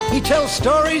He tells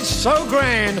stories so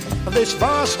grand of this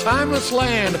vast, timeless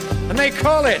land, and they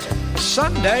call it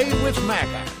Sunday with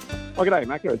Macca. Oh, g'day,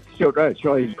 Macca. It's Stuart Roach.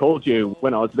 I called you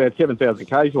when I was about 7,000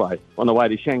 k's away on the way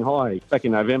to Shanghai back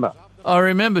in November. I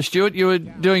remember, Stuart, you were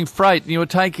doing freight and you were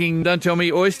taking, don't tell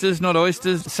me, oysters, not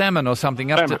oysters, salmon or something.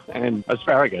 Salmon and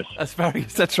asparagus.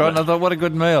 Asparagus, that's right. And I thought, what a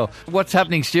good meal. What's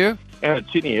happening, Stu? Out at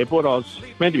Sydney Airport, I was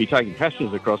meant to be taking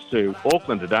passengers across to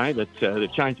Auckland today, but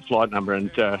they've changed the flight number and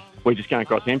we're just going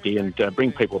across empty and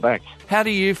bring people back. How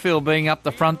do you feel being up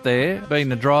the front there, being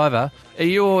the driver? Are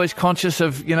you always conscious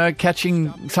of,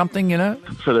 catching something,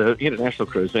 For the international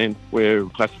cruise, then, we're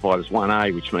classified as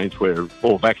 1A, which means we're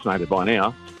all vaccinated by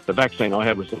now. The vaccine I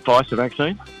had was the Pfizer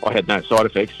vaccine. I had no side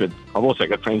effects, but I've also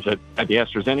got friends that had the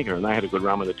AstraZeneca and they had a good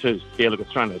run with it too. Yeah, look,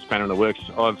 it's thrown a spanner in the works.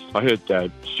 I heard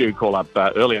Stu call up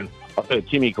earlier, and I've heard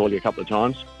Timmy call you a couple of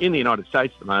times. In the United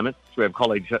States at the moment, we have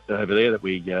colleagues over there that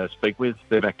we speak with.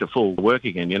 They're back to full work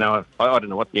again. I don't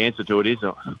know what the answer to it is.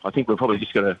 I think we've probably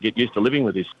just got to get used to living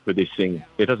with this thing.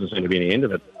 There doesn't seem to be any end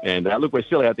of it. And look, we're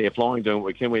still out there flying, doing what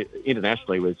we can.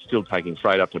 Internationally, we're still taking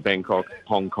freight up to Bangkok,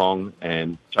 Hong Kong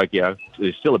and Tokyo.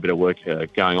 There's still a bit of work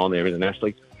going on there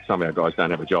internationally. Some of our guys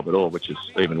don't have a job at all, which is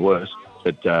even worse.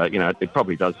 But, it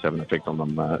probably does have an effect on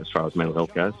them as far as mental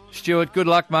health goes. Stuart, good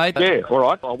luck, mate. Yeah, all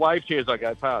right. I'll wave to you as I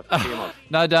go past.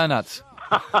 No donuts.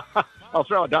 I'll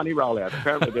throw a dunny roll out.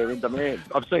 Apparently they're in demand.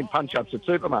 I've seen punch-ups at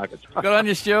supermarkets. Good on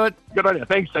you, Stuart. Good on you.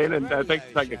 Thanks, Ian, and thanks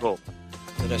for taking the call.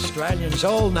 That Australians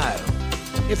all know,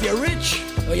 if you're rich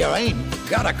or you ain't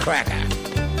got a cracker.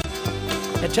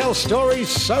 It tells stories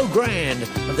so grand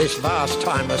of this vast,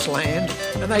 timeless land,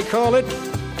 and they call it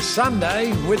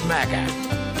Sunday with Macca.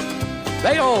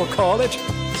 They all call it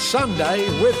Sunday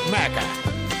with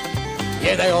Macca.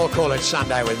 Yeah, they all call it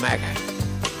Sunday with Macca.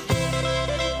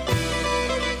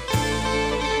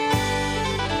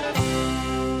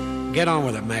 Get on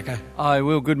with it, Macca. I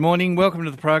will. Good morning. Welcome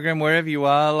to the program wherever you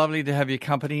are. Lovely to have your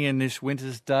company in this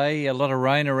winter's day. A lot of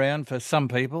rain around for some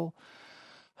people.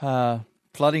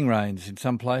 Flooding rains in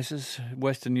some places.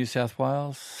 Western New South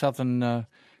Wales, southern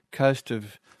coast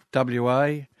of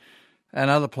WA and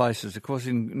other places, of course,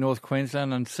 in North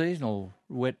Queensland, and seasonal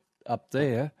wet up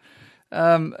there.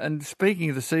 And speaking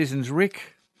of the seasons,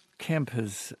 Rick Kemp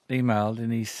has emailed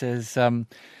and he says, the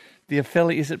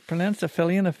aphelion, is it pronounced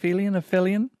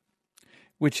aphelion?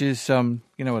 Which is, you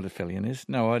know what aphelion is?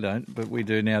 No, I don't, but we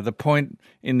do now. The point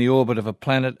in the orbit of a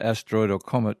planet, asteroid or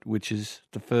comet, which is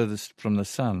the furthest from the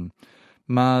sun.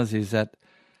 Mars is at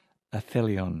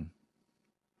aphelion.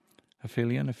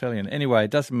 Aphelion. Anyway,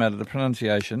 it doesn't matter, the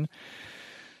pronunciation.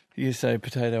 You say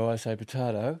potato, I say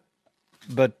potato.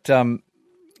 But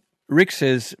Rick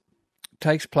says,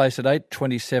 takes place at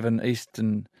 8:27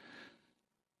 Eastern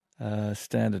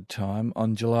Standard Time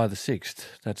on July the 6th.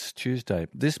 That's Tuesday.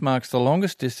 This marks the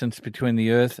longest distance between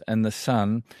the Earth and the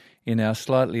Sun in our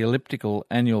slightly elliptical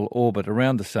annual orbit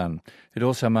around the Sun. It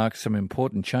also marks some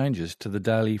important changes to the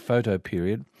daily photo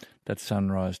period, that's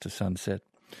sunrise to sunset.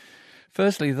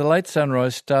 Firstly, the late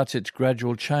sunrise starts its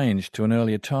gradual change to an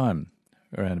earlier time,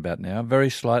 around about now, very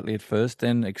slightly at first,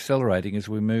 then accelerating as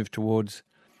we move towards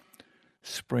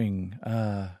spring.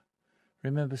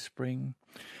 Remember spring?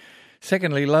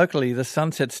 Secondly, locally, the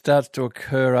sunset starts to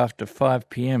occur after 5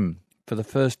 p.m. for the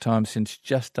first time since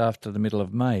just after the middle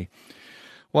of May.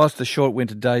 Whilst the short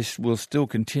winter days will still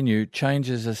continue,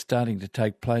 changes are starting to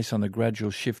take place on the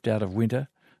gradual shift out of winter,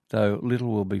 though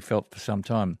little will be felt for some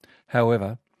time.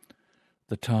 However,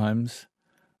 the times,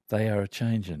 they are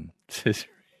a-changin', says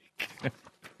Rick.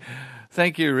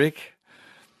 Thank you, Rick.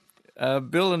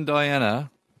 Bill and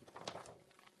Diana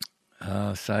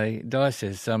Di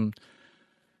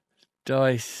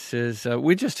says,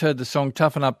 we just heard the song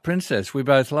Toughen Up Princess. We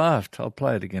both laughed. I'll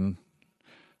play it again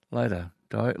later.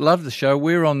 Di, love the show.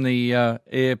 We're on the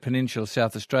Eyre Peninsula,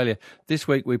 South Australia. This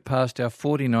week we passed our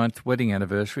 49th wedding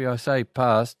anniversary. I say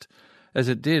passed as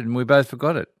it did, and we both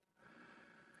forgot it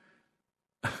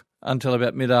until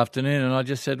about mid-afternoon. And I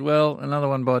just said, well, another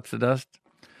one bites the dust.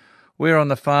 We're on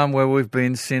the farm where we've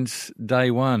been since day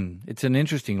one. It's an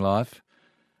interesting life,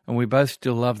 and we both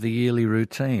still love the yearly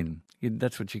routine.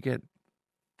 That's what you get.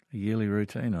 A yearly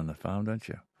routine on the farm, don't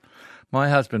you? My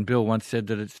husband, Bill, once said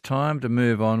that it's time to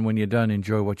move on when you don't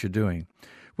enjoy what you're doing,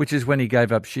 which is when he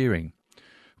gave up shearing.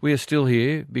 We are still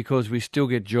here because we still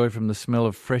get joy from the smell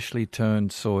of freshly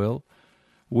turned soil,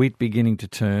 wheat beginning to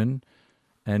turn,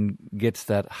 and gets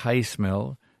that hay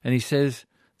smell. And he says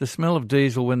the smell of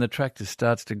diesel when the tractor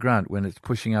starts to grunt when it's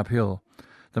pushing uphill.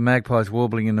 The magpies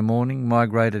warbling in the morning,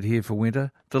 migrated here for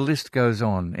winter. The list goes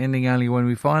on, ending only when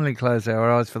we finally close our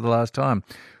eyes for the last time,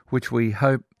 which we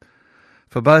hope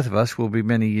for both of us will be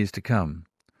many years to come.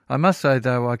 I must say,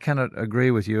 though, I cannot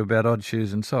agree with you about odd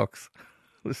shoes and socks.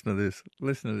 Listen to this.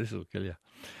 Listen to this, it'll kill you.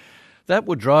 That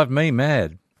would drive me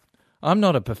mad. I'm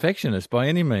not a perfectionist by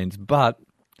any means, but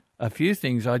a few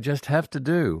things I just have to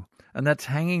do, and that's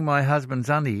hanging my husband's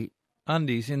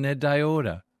undies in their day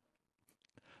order.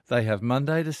 They have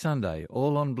Monday to Sunday,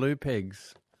 all on blue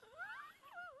pegs.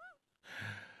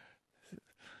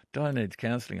 Di needs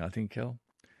counselling, I think, Kel.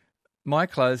 My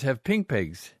clothes have pink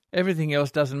pegs. Everything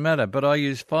else doesn't matter, but I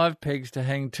use 5 pegs to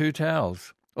hang 2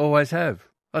 towels. Always have.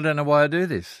 I don't know why I do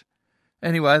this.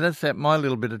 Anyway, that's my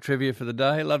little bit of trivia for the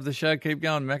day. Love the show. Keep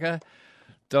going, Macca.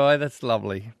 Di, that's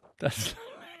lovely. That's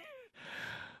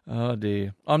oh,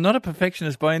 dear. I'm not a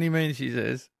perfectionist by any means, she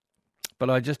says, but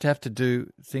I just have to do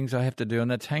things I have to do,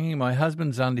 and that's hanging my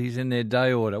husband's undies in their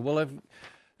day order. Well,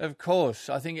 of course,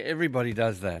 I think everybody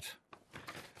does that.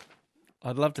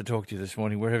 I'd love to talk to you this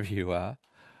morning, wherever you are.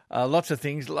 Lots of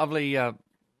things, lovely all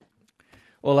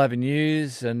over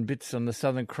news and bits on the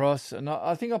Southern Cross. And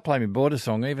I think I'll play my border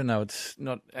song, even though it's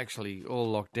not actually all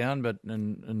locked down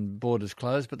and borders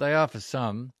closed, but they are for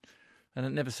some. And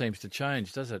it never seems to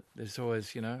change, does it? There's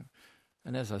always, and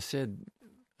as I said,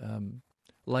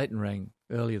 Leighton rang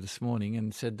earlier this morning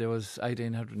and said there was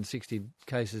 1,860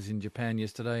 cases in Japan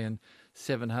yesterday and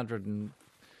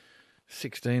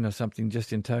 716 or something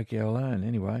just in Tokyo alone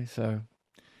anyway. So,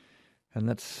 and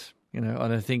that's, I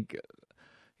don't think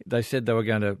they said they were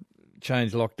going to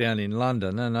change lockdown in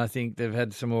London, and I think they've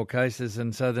had some more cases,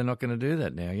 and so they're not going to do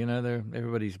that now.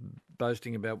 Everybody's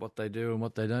boasting about what they do and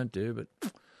what they don't do, but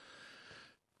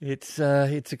it's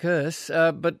a curse.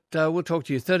 But we'll talk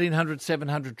to you. 1300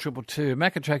 700 222.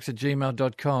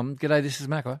 Maccatracks@gmail.com. G'day, this is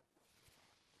Macca.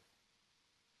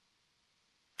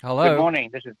 Hello.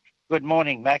 Good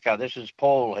morning, Macca. This is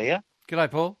Paul here.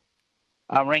 G'day, Paul.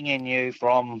 I'm ringing you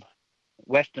from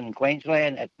Western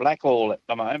Queensland at Blackall at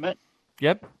the moment.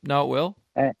 Yep, know it well.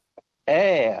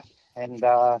 Yeah, and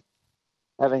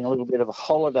having a little bit of a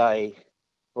holiday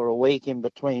for a week in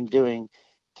between doing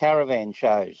caravan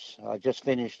shows. I just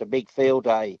finished a big field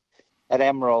day at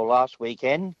Emerald last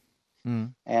weekend,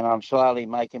 and I'm slowly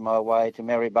making my way to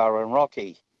Maryborough and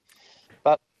Rocky.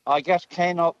 But I just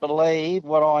cannot believe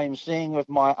what I'm seeing with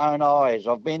my own eyes.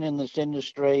 I've been in this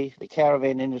industry, the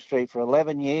caravan industry, for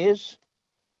 11 years,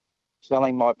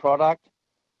 selling my product.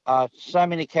 So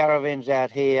many caravans out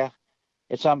here,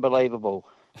 it's unbelievable.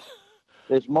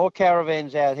 There's more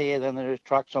caravans out here than there is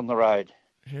trucks on the road.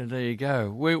 Yeah, there you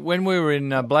go. When we were in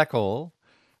Blackall,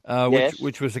 Yes.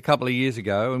 which was a couple of years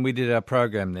ago, and we did our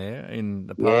program there in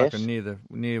the park and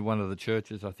near one of the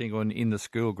churches, I think, or in the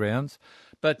school grounds.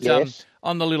 But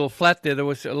on the little flat there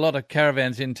was a lot of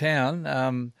caravans in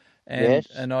town,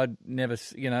 and I'd never,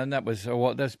 and that was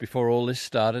before all this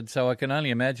started. So I can only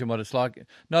imagine what it's like,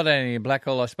 not only in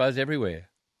Blackall, I suppose, everywhere.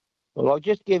 Well, I'll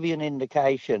just give you an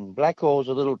indication. Blackall's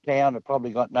a little town that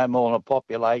probably got no more than a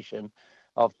population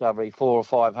of probably 400 or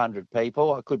 500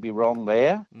 people. I could be wrong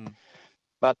there.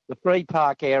 But the free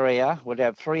park area would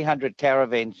have 300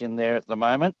 caravans in there at the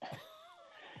moment.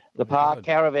 The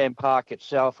caravan park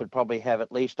itself would probably have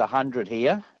at least 100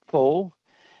 here, full.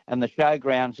 And the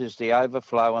showgrounds is the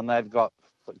overflow, and they've got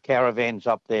caravans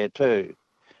up there too.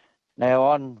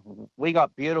 Now, we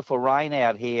got beautiful rain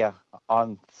out here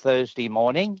on Thursday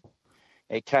morning.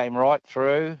 It came right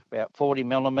through, about 40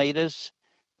 millimetres,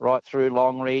 right through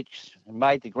Longreach, and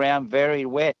made the ground very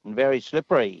wet and very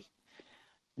slippery.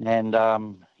 And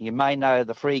you may know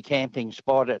the free camping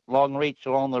spot at Longreach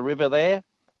along the river there.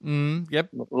 Yep.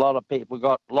 A lot of people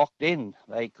got locked in.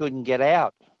 They couldn't get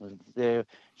out.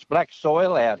 It's black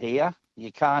soil out here.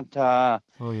 You can't...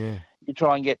 You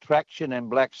try and get traction in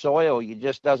black soil, it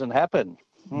just doesn't happen.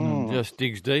 Just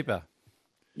digs deeper.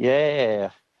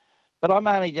 Yeah. But I'm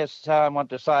only just want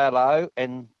to say hello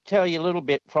and tell you a little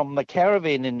bit from the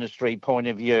caravan industry point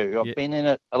of view. I've been in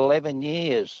it 11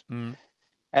 years.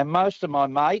 And most of my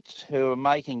mates who are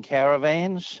making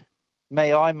caravans,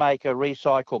 I make a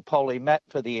recycled poly mat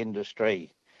for the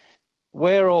industry.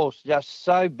 We're all just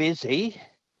so busy,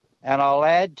 and I'll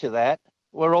add to that,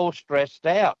 we're all stressed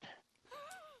out.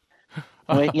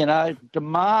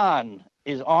 Demand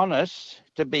is on us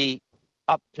to be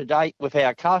up to date with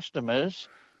our customers.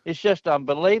 It's just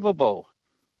unbelievable.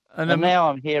 And now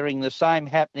I'm hearing the same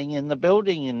happening in the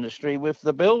building industry with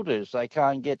the builders. They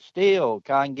can't get steel,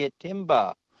 can't get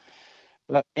timber.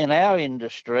 But in our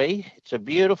industry, it's a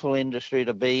beautiful industry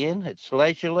to be in. It's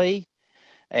leisurely.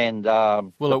 And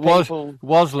it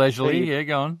was leisurely. Yeah,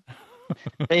 go on.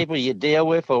 People you deal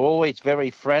with are always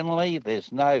very friendly.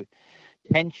 There's no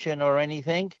tension or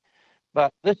anything.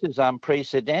 But this is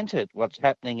unprecedented, what's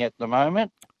happening at the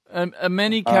moment. Are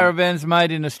many caravans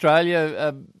made in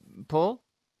Australia, Paul?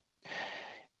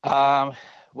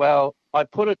 Well, I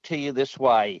put it to you this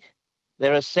way.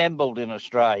 They're assembled in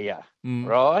Australia,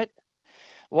 right?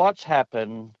 What's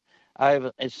happened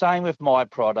same with my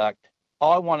product.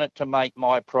 I wanted to make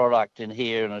my product in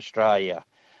here in Australia.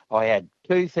 I had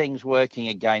two things working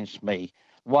against me.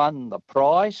 One, the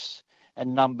price,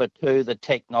 and number two, the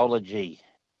technology.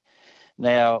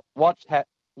 Now,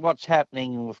 what's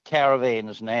happening with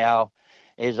caravans now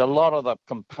is a lot of the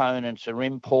components are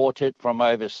imported from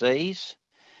overseas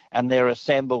and they're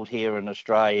assembled here in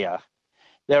Australia.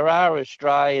 There are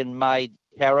Australian-made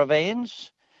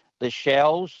caravans. The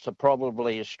shells are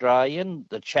probably Australian.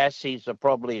 The chassis are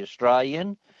probably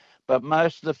Australian. But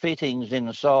most of the fittings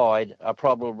inside are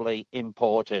probably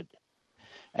imported.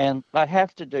 And they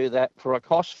have to do that for a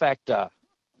cost factor.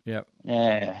 Yep.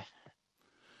 Yeah.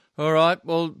 All right.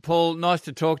 Well, Paul, nice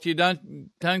to talk to you.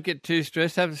 Don't get too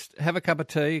stressed. Have a cup of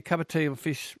tea. A cup of tea will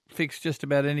fix just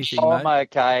about anything, mate. I'm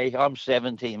okay. I'm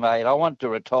 70, mate. I want to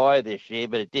retire this year,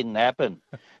 but it didn't happen.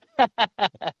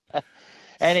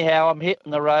 Anyhow, I'm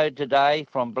hitting the road today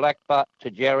from Blackbutt to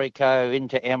Jericho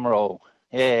into Emerald.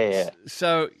 Yeah.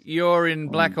 So you're in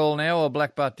Blackall now, or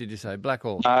Blackbutt, did you say?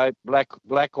 Blackall? No,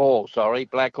 Blackall, sorry,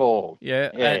 Blackall.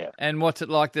 Yeah. Yeah. And what's it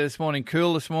like this morning?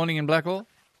 Cool this morning in Blackall?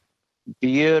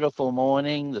 Beautiful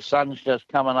morning. The sun's just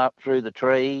coming up through the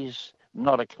trees.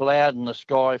 Not a cloud in the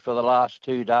sky for the last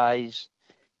 2 days.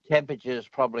 Temperature's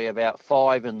probably about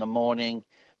 5 in the morning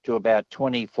to about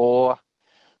 24.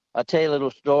 I'll tell you a little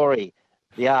story.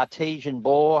 The Artesian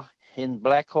Bore in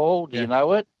Blackall, do you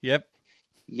know it? Yep.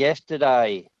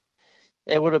 Yesterday,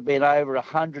 there would have been over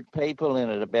 100 people in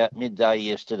it about midday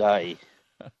yesterday.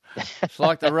 It's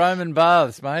like the Roman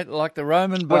baths, mate, like the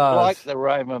Roman baths. Like the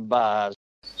Roman baths.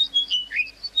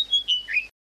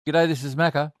 G'day, this is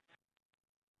Macca.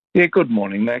 Yeah, good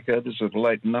morning, Macca. This is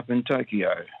Leighton up in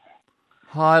Tokyo.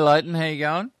 Hi, Leighton. How you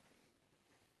going?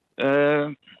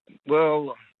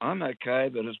 Well, I'm okay,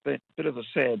 but it's been a bit of a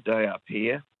sad day up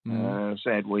here.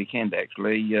 Sad weekend,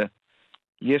 actually.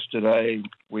 Yesterday,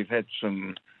 we've had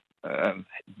some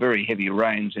very heavy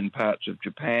rains in parts of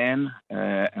Japan,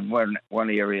 and one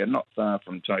area not far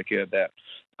from Tokyo, about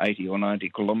 80 or 90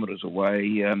 kilometres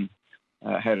away,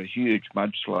 had a huge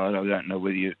mudslide. I don't know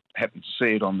whether you happened to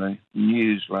see it on the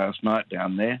news last night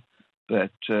down there,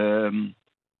 but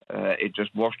it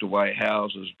just washed away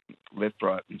houses left,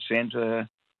 right and centre.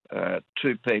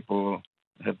 2 people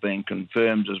have been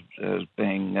confirmed as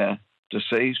being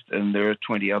deceased, and there are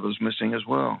 20 others missing as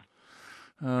well.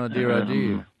 Oh dear, oh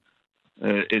dear.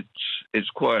 It's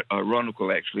quite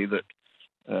ironical, actually, that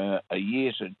a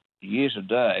year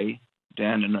today,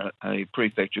 down in a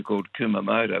prefecture called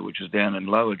Kumamoto, which is down in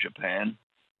Lower Japan,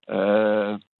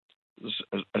 a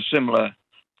similar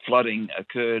flooding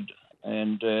occurred,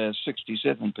 and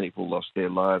 67 people lost their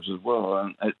lives as well.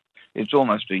 And it's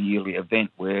almost a yearly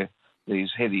event where these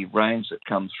heavy rains that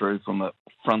come through from a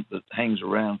front that hangs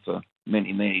around for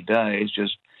many, many days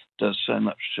just does so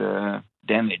much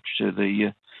damage to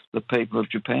the people of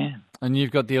Japan. And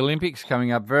you've got the Olympics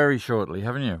coming up very shortly,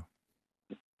 haven't you?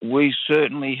 We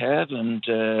certainly have, and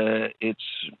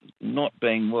it's not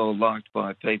being well liked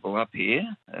by people up here,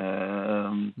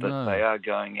 but they are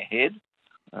going ahead.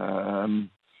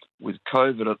 With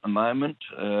COVID at the moment,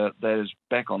 that is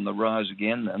back on the rise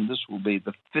again, and this will be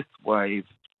the 5th wave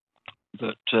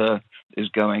that is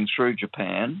going through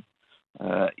Japan.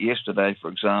 Yesterday, for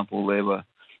example, there were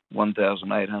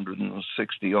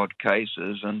 1,860 odd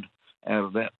cases, and out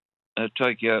of that,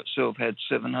 Tokyo itself had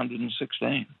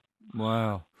 716.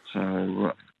 Wow.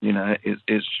 So,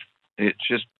 it's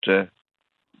just...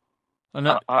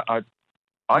 I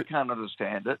can't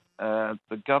understand it.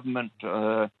 The government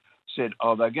said,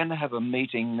 they're going to have a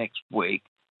meeting next week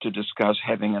to discuss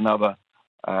having another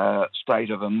state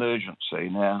of emergency.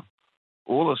 Now,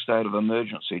 all a state of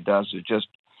emergency does is just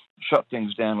shut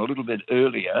things down a little bit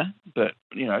earlier, but,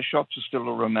 shops are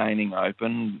still remaining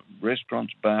open.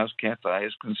 Restaurants, bars,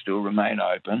 cafes can still remain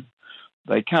open.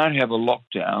 They can't have a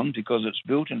lockdown because it's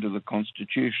built into the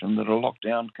constitution that a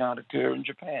lockdown can't occur in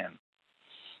Japan.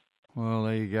 Well,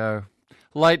 there you go.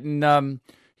 Leighton,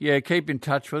 keep in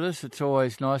touch with us. It's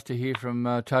always nice to hear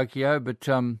from Tokyo, but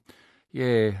I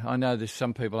know there's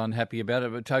some people unhappy about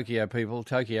it, but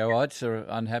Tokyoites are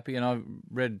unhappy, and I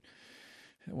read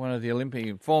one of the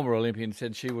former Olympians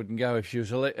said she wouldn't go if she was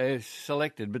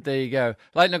selected, but there you go.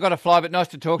 Leighton, I've got to fly, but nice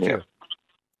to talk to you.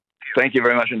 Thank you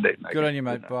very much indeed, mate. Good on you,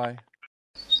 mate. Bye.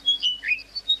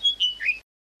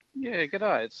 Yeah,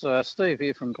 g'day. It's Steve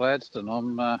here from Gladstone.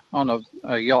 I'm on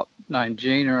a yacht named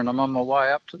Gina, and I'm on my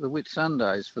way up to the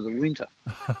Whitsundays for the winter.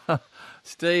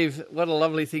 Steve, what a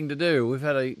lovely thing to do. We've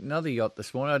had another yacht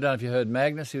this morning. I don't know if you heard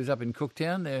Magnus. He was up in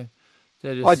Cooktown. They're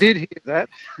I did hear that.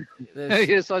 There's-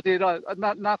 Yes, I did.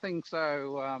 Nothing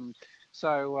so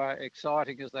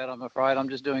exciting as that, I'm afraid. I'm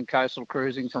just doing coastal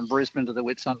cruising from Brisbane to the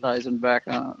Whitsundays and back.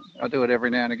 I do it every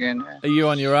now and again. Are you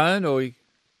on your own or?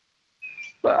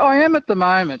 But I am at the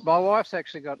moment. My wife's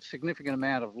actually got a significant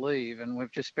amount of leave, and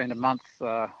we've just spent a month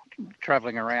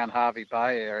travelling around Hervey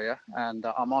Bay area, and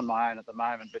I'm on my own at the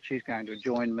moment, but she's going to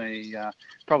join me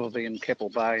probably in Keppel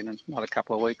Bay in another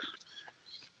couple of weeks.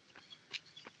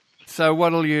 So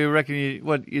what'll you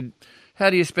reckon?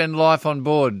 How do you spend life on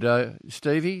board,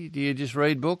 Stevie? Do you just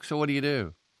read books, or what do you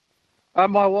do?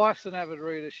 My wife's an avid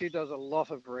reader. She does a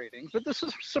lot of reading, but there's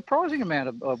a surprising amount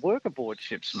of work aboard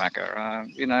ships, Macca.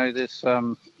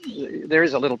 There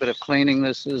is a little bit of cleaning.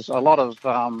 There's a lot of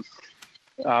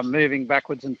moving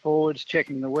backwards and forwards,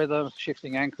 checking the weather,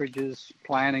 shifting anchorages,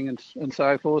 planning and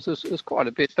so forth. There's quite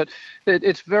a bit, but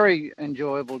it's very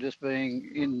enjoyable just being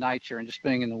in nature and just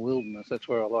being in the wilderness. That's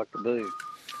where I like to be.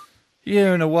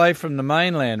 Yeah, and away from the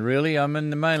mainland, really. I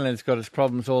mean, the mainland's got its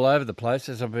problems all over the place,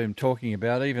 as I've been talking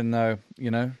about, even though,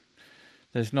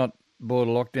 there's not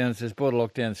border lockdowns. There's border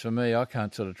lockdowns for me. I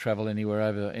can't sort of travel anywhere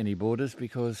over any borders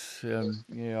because, I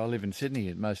live in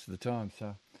Sydney most of the time.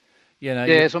 So,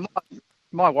 So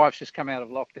my wife's just come out of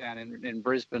lockdown in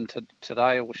Brisbane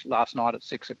today, or last night at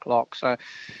 6 o'clock. So,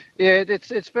 yeah,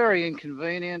 it's very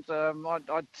inconvenient. I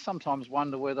sometimes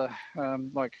wonder whether,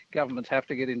 governments have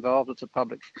to get involved. It's a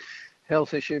public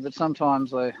health issue, but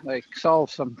sometimes they solve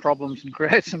some problems and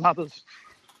create some others.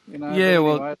 Yeah,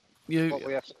 what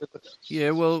we have to do. Yeah,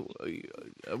 well,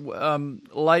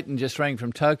 Leighton just rang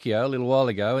from Tokyo a little while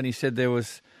ago, and he said there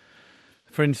was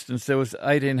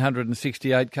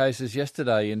 1,868 cases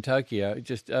yesterday in Tokyo,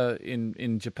 just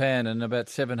in Japan, and about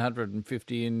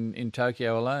 750 in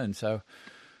Tokyo alone. So,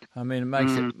 I mean,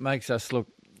 it makes us look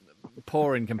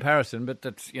poor in comparison, but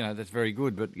that's very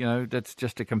good. But that's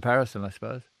just a comparison, I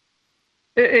suppose.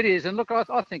 It is, and look,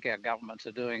 I think our governments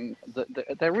are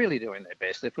they're really doing their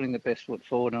best. They're putting their best foot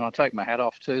forward, and I take my hat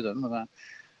off to them. And,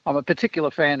 I'm a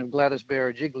particular fan of Gladys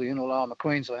Berejiklian, although I'm a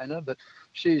Queenslander, but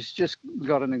she's just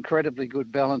got an incredibly good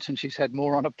balance, and she's had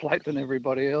more on her plate than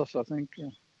everybody else, I think.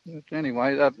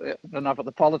 Anyway, enough of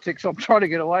the politics. I'm trying to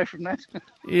get away from that.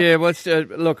 Yeah, well,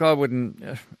 look, I wouldn't.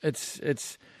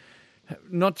 It's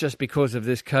not just because of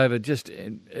this COVID. Just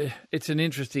it's an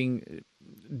interesting,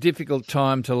 difficult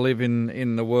time to live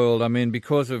in the world. I mean,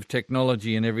 because of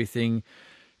technology and everything.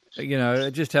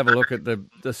 Just have a look at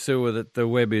the sewer that the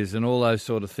web is and all those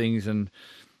sort of things. And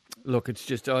look, it's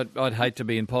just I'd hate to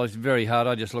be in politics. It's very hard.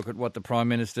 I just look at what the Prime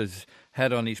Minister's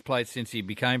had on his plate since he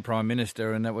became Prime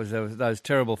Minister, and there was those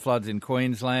terrible floods in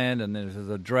Queensland, and there was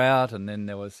a drought, and then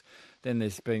there's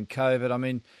been COVID. I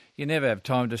mean, you never have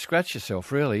time to scratch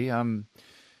yourself, really. I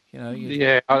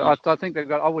think they've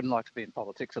got. I wouldn't like to be in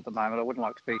politics at the moment. I wouldn't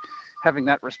like to be having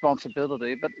that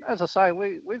responsibility. But as I say,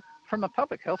 we've from a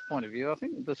public health point of view, I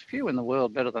think there's few in the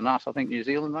world better than us. I think New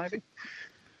Zealand, maybe.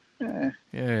 Yeah.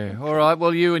 Yeah. All right.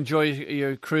 Well, you enjoy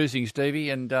your cruising, Stevie,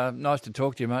 and nice to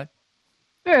talk to you, mate.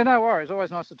 Yeah, no worries.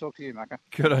 Always nice to talk to you, Macca.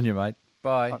 Good on you, mate.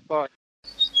 Bye. Bye.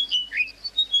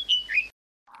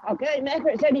 Okay,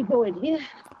 Macca, it's Annie Boyd here.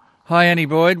 Hi, Annie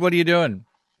Boyd. What are you doing?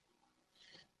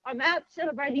 I'm out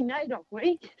celebrating NAIDOC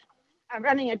week. I'm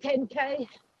running a 10K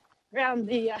around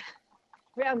the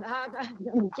harbour,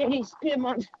 on the jetties,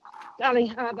 Pyrmont, Darling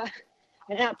Harbour,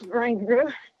 and out to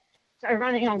Barangaroo. So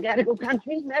running on Gadigal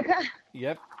country, Macca.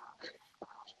 Yep.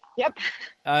 Yep.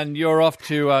 And you're off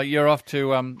to,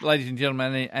 ladies and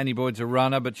gentlemen, Annie Boyd's a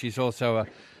runner, but she's also a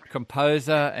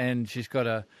composer, and she's got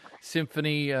a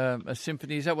symphony.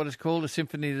 Is that what it's called? A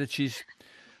symphony that she's.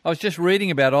 I was just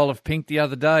reading about Olive Pink the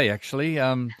other day, actually,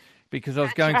 because I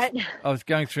was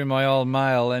going through my old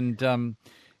mail, and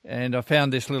I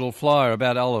found this little flyer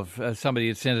about Olive. Somebody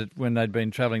had sent it when they'd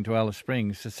been travelling to Alice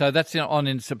Springs. So that's on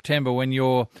in September when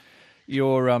your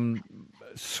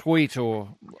suite or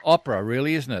opera,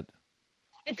 really, isn't it?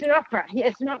 It's an opera.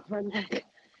 Yes, an opera.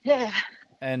 Yeah.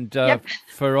 And yep.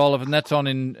 For Olive, and that's on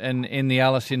in the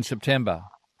Alice in September.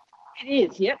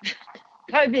 It is. Yep.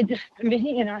 COVID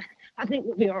permitting, and I think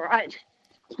we'll be all right.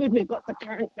 It's good we've got the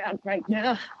current outbreak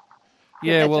now.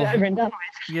 Yeah, well, over and done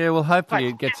with. Yeah, well, hopefully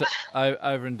it gets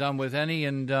over and done with, Annie,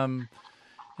 and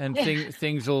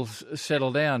things will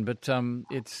settle down. But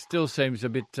it still seems a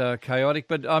bit chaotic.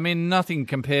 But I mean, nothing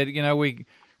compared.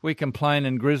 We complain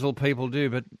and grizzle, people do.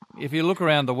 But if you look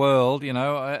around the world,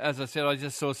 as I said, I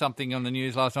just saw something on the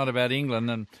news last night about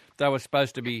England, and they were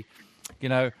supposed to be,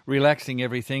 relaxing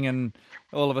everything, and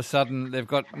all of a sudden they've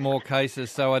got more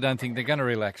cases. So I don't think they're going to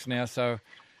relax now. So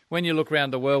when you look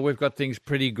around the world, we've got things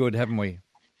pretty good, haven't we?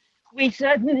 We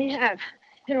certainly have.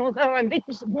 And although I'm a bit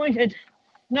disappointed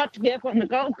not to be up on the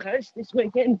Gold Coast this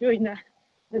weekend doing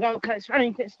the Gold Coast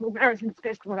Running Festival, Marathons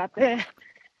Festival up there.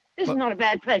 This is not a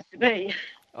bad place to be.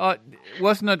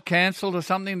 Wasn't it cancelled or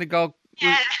something? The Gold.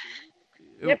 Yeah.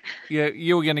 Yep. Yeah,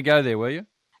 you were going to go there, were you?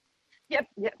 Yep.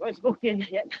 I was booked in.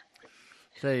 Yep.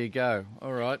 There you go.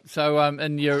 All right. So,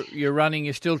 and you're running.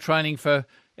 You're still training for.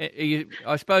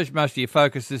 I suppose most of your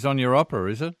focus is on your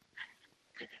opera, is it?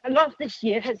 A lot this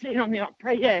year has been on the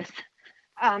opera, yes.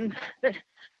 But a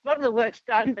lot of the work's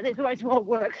done, but there's always more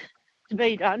work to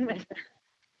be done. The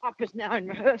opera's now in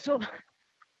rehearsal,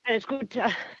 and it's good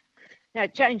to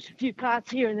change a few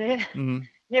parts here and there. Mm-hmm. And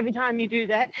every time you do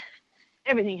that,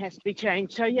 everything has to be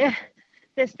changed. So yeah,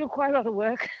 there's still quite a lot of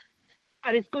work,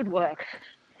 but it's good work.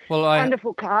 Well,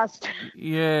 wonderful cast.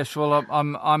 Yes, well,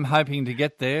 I'm hoping to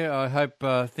get there. I hope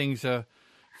things are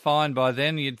fine by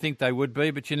then. You'd think they would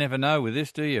be, but you never know with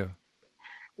this, do you?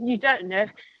 You don't know,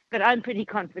 but I'm pretty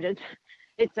confident.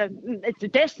 It's a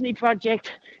destiny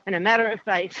project and a matter of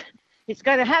faith. It's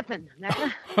going to happen,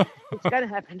 Napa. It's going to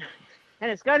happen,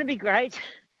 and it's going to be great,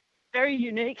 very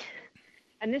unique.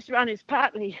 And this run is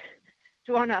partly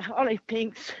to honour Olive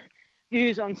Pink's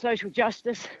views on social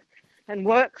justice and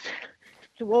works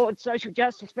towards social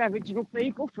justice for Aboriginal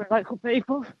people, for local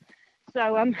people.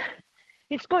 So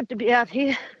it's good to be out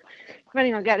here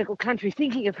running on Gadigal country,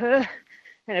 thinking of her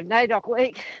and of NAIDOC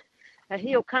Week, a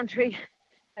Heal country,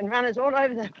 and runners all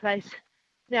over the place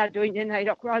now doing their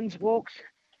NAIDOC runs, walks,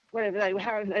 however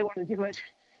they want to do it.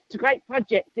 It's a great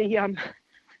project, the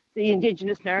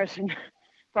Indigenous Marathon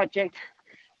project.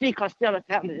 Dee Costello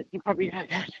founded it, you probably know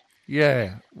that.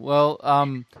 Yeah, well,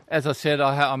 as I said,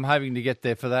 I'm hoping to get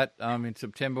there for that in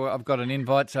September. I've got an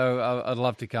invite, so I'd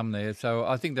love to come there. So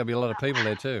I think there'll be a lot of people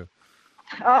there too.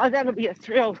 Oh, that'll be a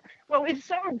thrill. Well, we've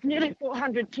sold nearly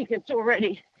 400 tickets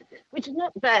already, which is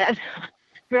not bad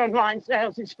for online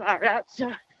sales this far out.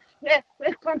 So, yeah,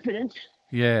 we're confident.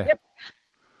 Yeah.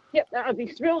 Yep, I'd be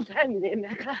thrilled to have you there,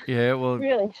 Macca. Yeah, well,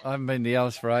 really. I haven't been to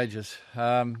Alice for ages.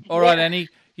 All right, Annie,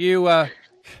 you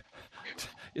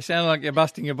sound like you're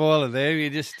busting a boiler there. You're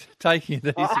just taking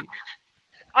it easy.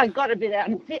 I got a bit out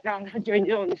and fit during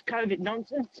all this COVID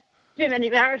nonsense. Too many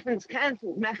marathons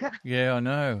cancelled, Macca. Yeah, I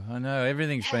know.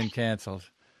 Everything's been cancelled.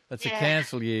 It's a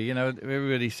cancel year. You know,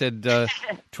 everybody said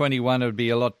 21 would be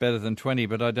a lot better than 20,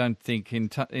 but I don't think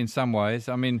in some ways.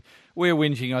 I mean, we're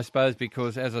whinging, I suppose,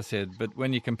 because, as I said, but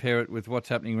when you compare it with what's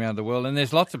happening around the world, and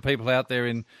there's lots of people out there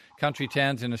in country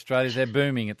towns in Australia, they're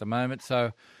booming at the moment,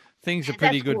 so things are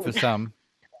pretty good for some.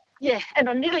 Yeah, and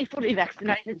I'm nearly fully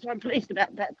vaccinated, so I'm pleased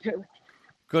about that too.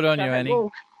 Good on you, Annie. All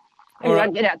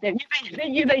right, get out there.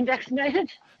 You've been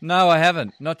vaccinated? No, I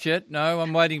haven't. Not yet. No,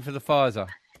 I'm waiting for the Pfizer.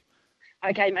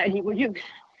 Okay, matey. Well, you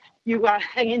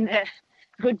hang in there.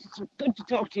 Good to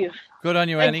talk to you. Good on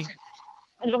you, Thanks. Annie.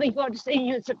 And looking forward to seeing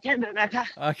you in September, Macca.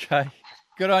 Okay.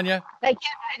 Good on you. Take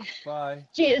care, mate. Bye.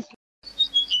 Cheers.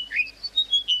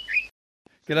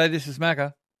 G'day, this is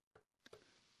Macca.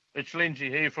 It's Lindsay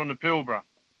here from the Pilbara.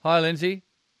 Hi, Lindsay.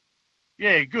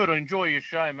 Yeah, good. I enjoy your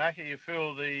show, Macca. You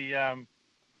feel the, I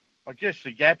guess,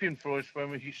 the gap in for us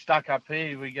when we're stuck up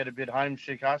here. We get a bit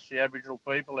homesick, us, the Aboriginal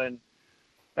people, and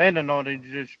the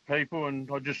non-Indigenous people. And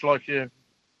I'd just like to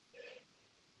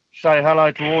say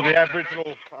hello to all the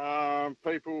Aboriginal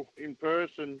people in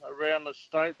Perth and around the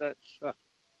state. That's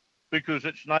because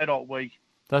it's NAIDOC Week.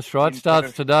 That's right.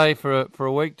 Starts today for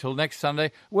a week till next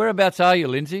Sunday. Whereabouts are you,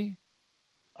 Lindsay?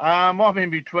 I'm in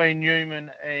between Newman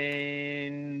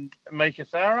and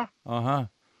Meekatharra. Wow.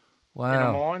 In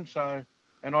a mine,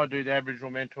 and I do the Aboriginal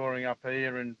mentoring up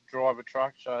here and drive a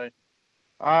truck. So,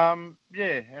 and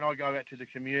I go out to the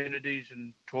communities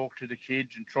and talk to the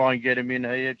kids and try and get them in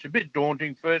here. It's a bit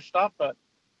daunting first up, but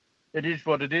it is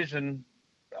what it is. And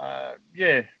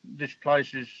this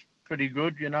place is pretty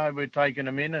good. You know, we're taking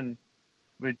them in and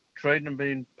we're treating them,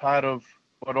 being part of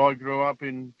what I grew up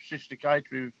in Sister Kate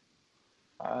with.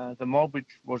 The mob,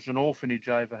 which was an orphanage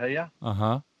over here.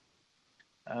 And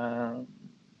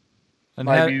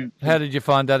how did you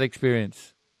find that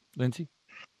experience, Lindsay?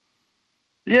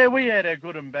 Yeah, we had our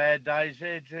good and bad days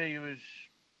there. Gee,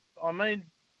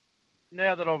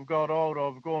 now that I've got old,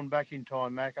 I've gone back in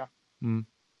time, Macca.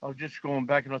 I've just gone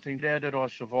back and I think, how did I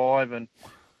survive? And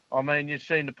you've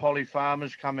seen the Polly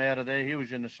Farmers come out of there. He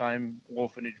was in the same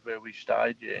orphanage where we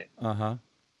stayed, yeah.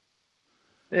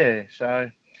 Yeah, so...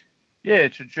 Yeah,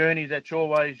 it's a journey that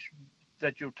you'll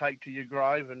take to your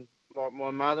grave. And like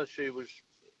my mother, she was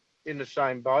in the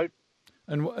same boat.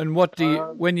 And what do you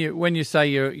when you say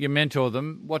you mentor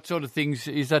them? What sort of things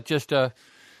is that? Just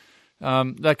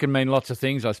that can mean lots of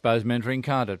things, I suppose. Mentoring,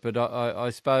 can't it? But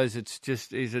I suppose it's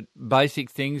just, is it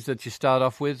basic things that you start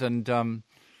off with, and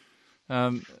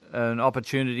and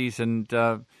opportunities and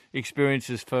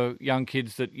experiences for young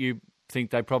kids that you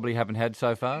think they probably haven't had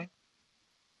so far?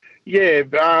 Yeah,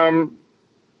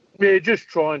 just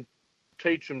try and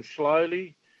teach them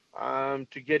slowly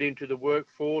to get into the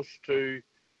workforce, to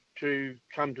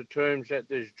come to terms that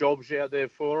there's jobs out there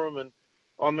for them. And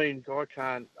I mean, I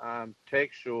can't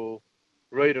text or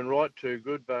read and write too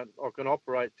good, but I can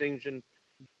operate things. And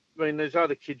I mean, there's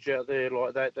other kids out there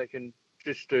like that can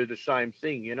just do the same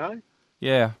thing, you know?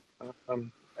 Yeah.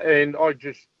 And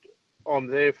I'm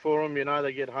there for them, you know.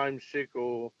 They get homesick,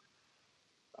 or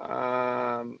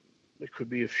there could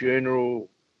be a funeral.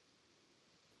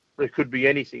 There could be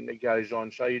anything that goes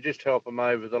on. So you just help them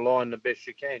over the line the best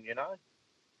you can, you know.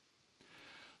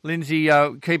 Lindsay,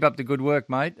 keep up the good work,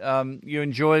 mate.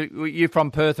 You're from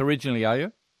Perth originally, are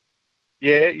you?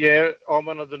 Yeah. I'm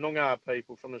one of the Noongar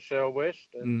people from the southwest.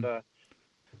 And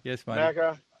yes, mate.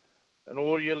 Macca and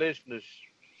all your listeners,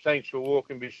 thanks for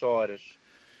walking beside us.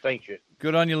 Thank you.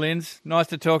 Good on you, Linz. Nice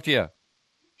to talk to you.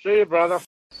 See you, brother.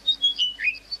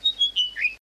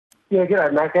 Yeah,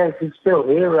 g'day, Macca. It's Phil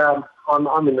here.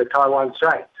 I'm in the Taiwan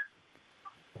Straits.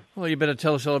 Well, you better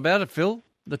tell us all about it, Phil.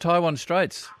 The Taiwan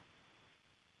Straits.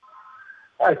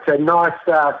 It's a nice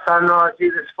sunrise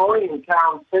here this morning in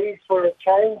calm seas for a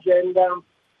change, and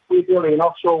we're building an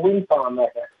offshore wind farm,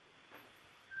 Macca.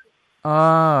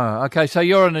 Ah, okay. So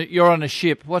you're on a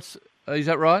ship. Is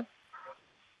that right?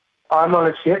 I'm on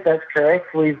a ship. That's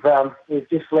correct. We've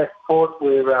just left port.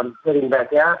 We're heading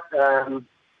back out.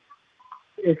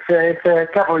 It's a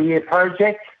couple of year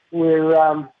project.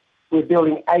 We're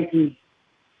building 80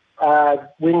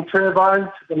 wind turbines.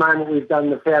 At the moment, we've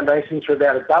done the foundations for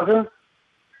about a dozen.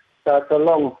 So it's a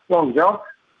long job.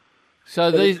 So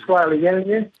these slowly getting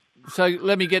in. So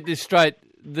let me get this straight.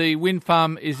 The wind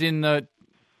farm is in the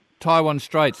Taiwan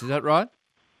Straits. Is that right?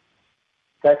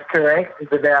 That's correct.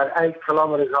 It's about 8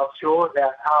 kilometres offshore,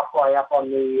 about halfway up on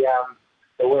the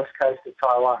west coast of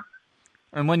Taiwan.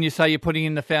 And when you say you're putting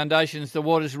in the foundations, the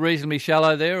water's reasonably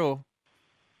shallow there, or?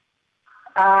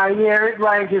 Yeah, it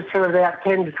ranges from about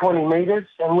 10 to 20 metres,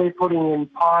 and we're putting in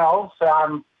piles.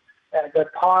 The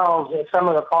piles, some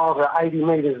of the piles are 80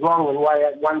 metres long and weigh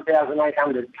at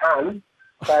 1,800 tonnes,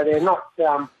 so they're not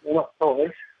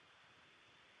toys.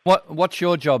 What's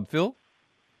your job, Phil?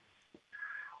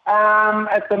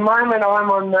 At the moment, I'm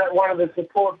on one of the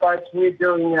support boats. We're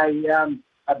doing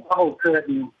a bubble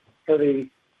curtain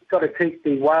got to keep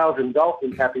the whales and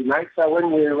dolphins happy, mate. So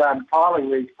when we're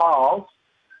piling these piles,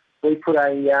 we put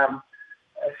a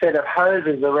set of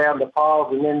hoses around the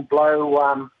piles and then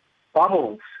blow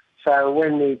bubbles. So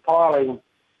when the piling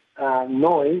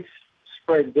noise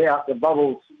spreads out, the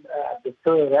bubbles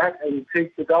defer that and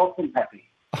keep the dolphins happy.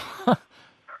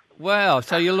 Wow!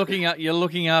 So you're looking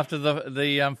after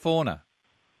the fauna.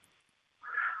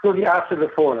 Looking after the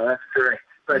fauna, that's correct.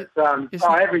 But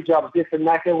every job's different,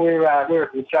 Macca. We're a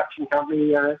construction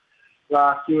company.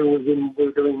 Last year we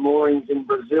were doing moorings in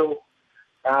Brazil.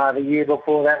 The year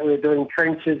before that we were doing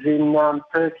trenches in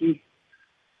Turkey.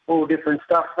 All different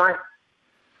stuff, mate.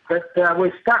 But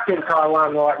we're stuck in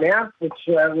Taiwan right now, which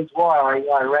was why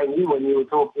I rang you when you were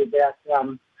talking about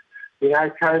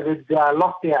COVID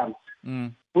lockdowns.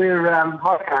 Mm.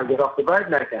 I can't get off the boat,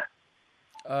 Macca.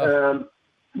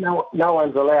 No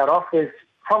one's allowed off. There's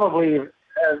probably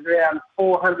around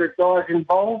 400 guys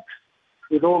involved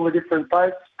with all the different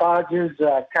boats, barges,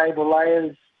 cable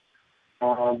layers.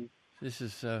 And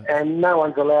no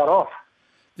one's allowed off.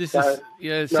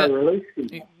 Release.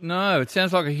 No, it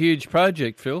sounds like a huge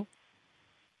project, Phil.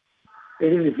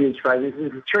 It is a huge project.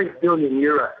 It's 3 billion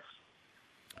euros.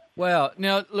 Wow.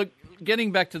 Now, look,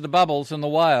 getting back to the bubbles and the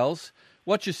whales,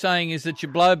 what you're saying is that you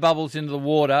blow bubbles into the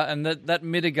water and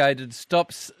that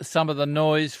stops some of the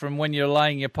noise from when you're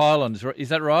laying your pylons. Is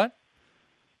that right?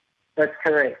 That's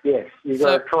correct, yes. You've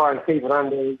got to try and keep it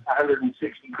under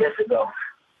 160 decibels.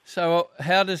 So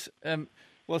how does...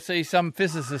 some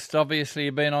physicists obviously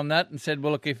have been on that and said,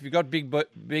 well, look, if you've got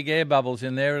big air bubbles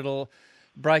in there, it'll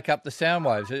break up the sound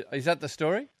waves. Is that the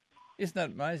story? Isn't that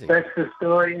amazing? That's the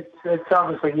story. It's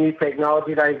obviously new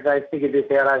technology. They figured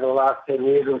this out over the last 10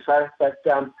 years or so. But,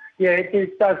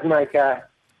 it does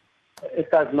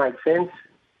make sense.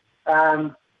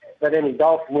 But any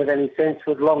dolphin with any sense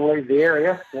would long leave the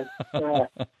area.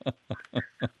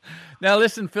 Now,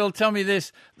 listen, Phil, tell me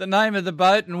this. The name of the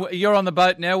boat, and you're on the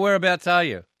boat now. Whereabouts are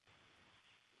you?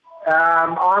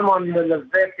 I'm on the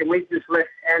Levesque, and we just left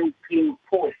Anping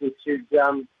Port, which is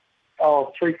 3/4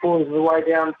 of the way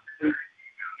down the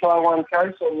Taiwan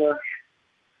coast on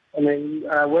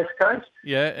the west coast.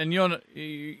 Yeah, and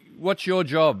what's your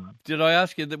job? Did I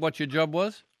ask you what your job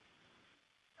was?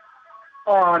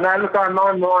 Oh, no, look, I'm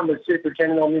the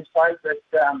superintendent on this place, but,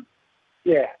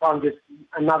 I'm just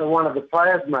another one of the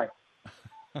players, mate.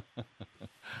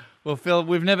 Well, Phil,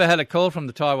 we've never had a call from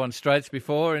the Taiwan Straits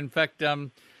before. In fact,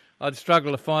 I'd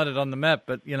struggle to find it on the map,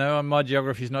 but, my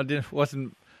geography's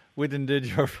we didn't do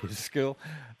geography at school.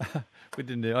 I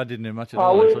didn't do much at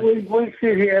all, we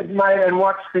sit here, mate, and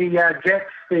watch the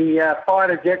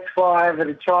fighter jets fly over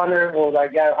to China, or they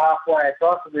go halfway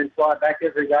across and then fly back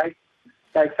every day.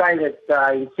 They say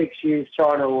that in 6 years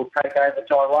China will take over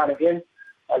Taiwan again.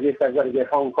 I guess they've got to get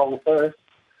Hong Kong first.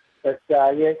 But,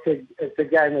 it's a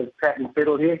game of cat and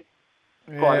fiddle here.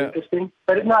 Quite interesting.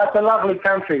 But, no, it's a lovely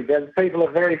country. The people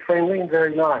are very friendly and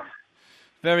very nice.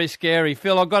 Very scary.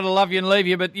 Phil, I've got to love you and leave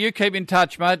you, but you keep in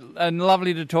touch, mate, and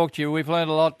lovely to talk to you. We've learned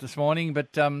a lot this morning,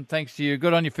 but thanks to you.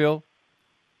 Good on you, Phil.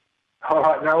 All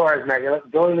right, no worries, mate.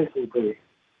 Enjoy listening to you.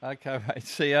 Okay, mate.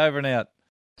 See you over and out.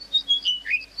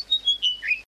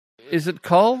 Is it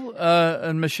Cole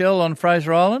and Michelle on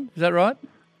Fraser Island? Is that right?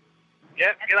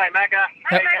 Yep. G'day, Macca.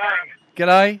 How you going?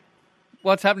 G'day.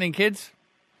 What's happening, kids?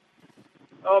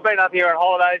 Oh, I've been up here on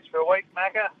holidays for a week,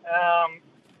 Macca.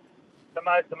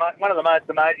 One of the most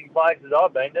amazing places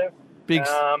I've been to. Big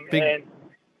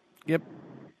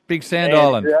Sand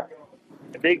Island.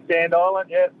 Big Sand Island,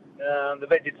 yep. The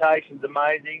vegetation's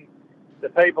amazing. The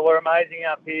people are amazing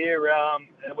up here.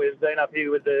 And we've been up here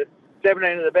with the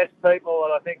 17 of the best people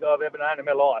that I think I've ever known in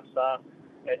my life. So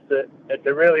it's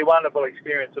a really wonderful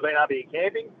experience. We've been up here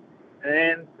camping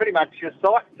and pretty much just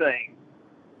sightseeing.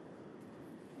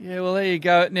 Yeah, well, there you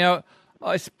go. Now,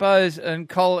 I suppose, and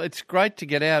Cole, it's great to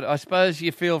get out. I suppose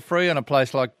you feel free on a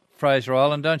place like Fraser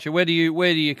Island, don't you? Where do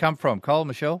you come from, Cole,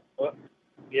 Michelle? Well,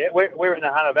 yeah, we're in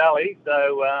the Hunter Valley,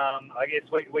 so I guess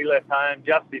we left home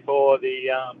just before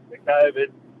the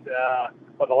COVID,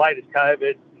 or the latest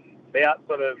COVID bout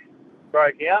sort of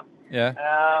broke out.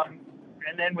 Yeah.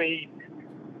 And then we've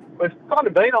kind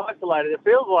of been isolated. It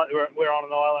feels like we're on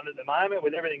an island at the moment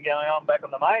with everything going on back on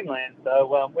the mainland.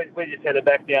 So we just headed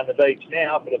back down the beach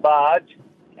now for the barge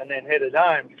and then headed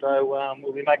home. So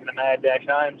we'll be making a mad dash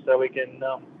home so we can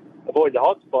avoid the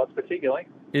hot spots particularly.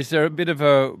 Is there a bit of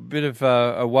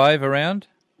a wave around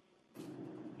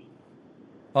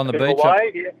on the beach?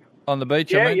 Yeah. On the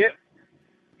beach, yeah, I mean?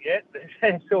 Yeah,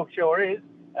 it sure is.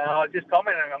 I was just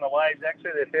commenting on the waves.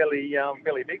 Actually, they're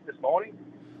fairly big this morning.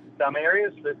 Some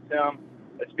areas, but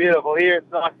it's beautiful here.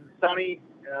 It's nice and sunny.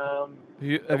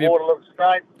 The water looks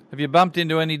great. Have you bumped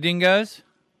into any dingoes?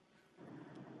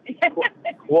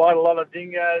 Quite a lot of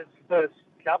dingoes the first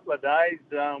couple of days.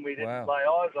 We didn't lay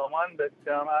eyes on one, but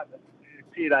a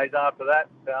few days after that,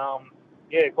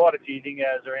 quite a few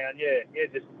dingoes around. Yeah,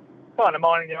 just kind of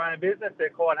minding their own business. They're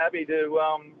quite happy to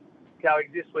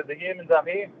coexist with the humans up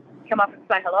here. Come up and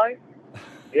say hello.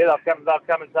 Yeah, they'll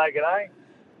come and say good day.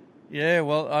 Yeah,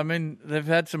 well, I mean, they've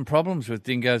had some problems with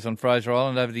dingoes on Fraser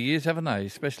Island over the years, haven't they?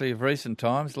 Especially of recent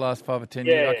times, the last 5 or 10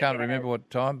 years. I can't remember what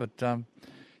time, but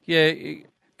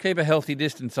keep a healthy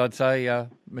distance, I'd say,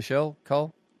 Michelle,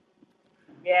 Cole.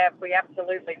 Yeah, we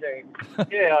absolutely do.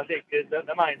 Yeah, I think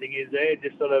the main thing is there,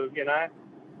 just sort of,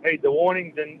 heed the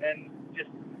warnings and just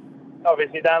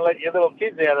obviously don't let your little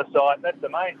kids out of sight. That's the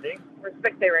main thing.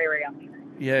 Respect their area.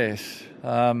 Yes.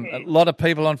 A lot of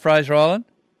people on Fraser Island?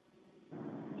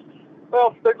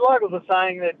 Well, the locals are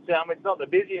saying that it's not the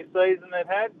busiest season they've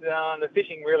had. The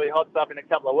fishing really hots up in a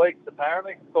couple of weeks,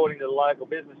 apparently, according to the local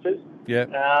businesses. Yeah.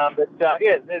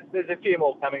 There's a few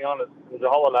more coming on as the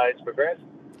holidays progress.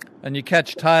 And you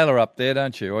catch tailor up there,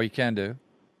 don't you? Or you can do?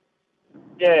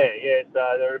 Yeah.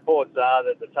 So the reports are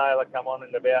that the tailor come on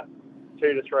in about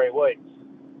 2 to 3 weeks.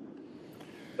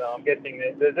 So I'm guessing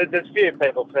there's a few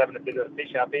people having a bit of a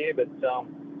fish up here, but I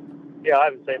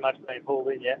haven't seen much being pulled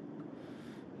in yet.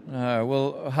 No,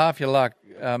 well, half your luck.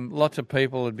 Lots of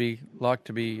people would like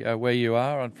to be where you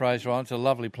are on Fraser Island. It's a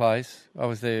lovely place. I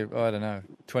was there,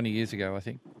 20 years ago, I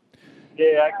think.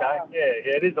 Yeah, okay.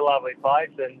 Yeah, it is a lovely place,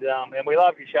 and we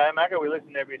love your show, Macca. We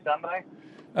listen every Sunday.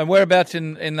 And whereabouts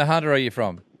in the Hunter are you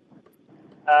from?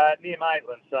 Near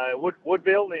Maitland, so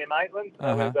Woodville near Maitland.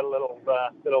 Uh-huh. We've got a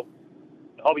little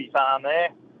hobby farm there,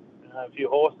 a few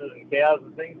horses and cows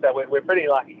and things, so we're pretty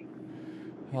lucky.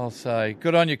 I'll say.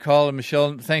 Good on you, Cole and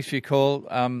Michelle. Thanks for your call.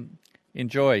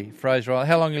 Enjoy Fraser Island.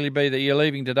 How long will you be there? You're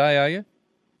leaving today, are you?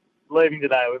 Leaving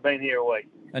today. We've been here a week.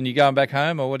 And you going back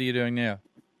home, or what are you doing now?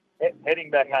 Heading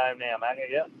back home now, mate.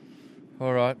 Yeah.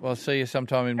 All right. Well, I'll see you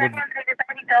sometime in Woodville.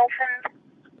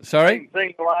 Sorry?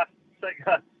 Seeing the last.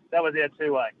 That was our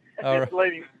two-way. All Just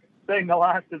right. seeing the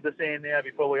last of the sand now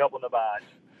before we hop on the barge.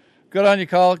 Good on you,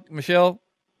 Cole. Michelle.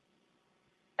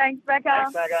 Thanks, Becca.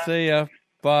 See ya.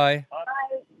 Bye. Bye.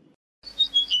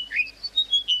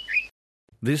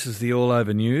 This is the All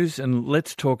Over News, and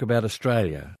let's talk about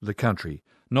Australia, the country.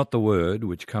 Not the word,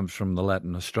 which comes from the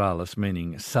Latin australis,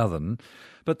 meaning southern,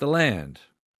 but the land.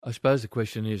 I suppose the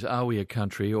question is, are we a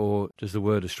country, or does the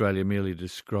word Australia merely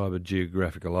describe a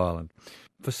geographical island?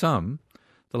 For some,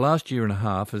 the last year and a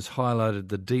half has highlighted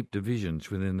the deep divisions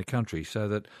within the country, so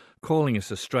that calling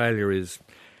us Australia is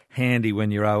handy when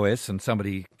you're OS and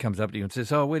somebody comes up to you and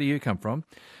says, "Oh, where do you come from?"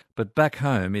 But back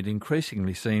home, it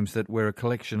increasingly seems that we're a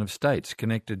collection of states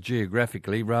connected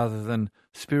geographically rather than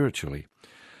spiritually.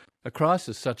 A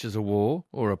crisis such as a war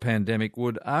or a pandemic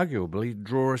would arguably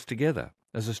draw us together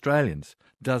as Australians.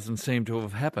 Doesn't seem to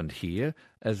have happened here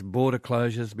as border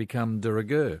closures become de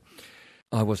rigueur.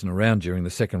 I wasn't around during the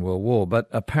Second World War, but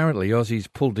apparently Aussies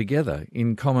pulled together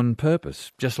in common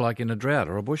purpose, just like in a drought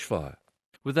or a bushfire.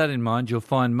 With that in mind, you'll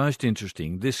find most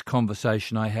interesting this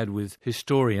conversation I had with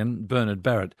historian Bernard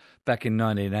Barrett back in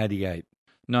 1988.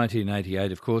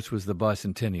 1988, of course, was the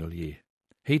bicentennial year.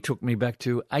 He took me back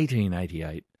to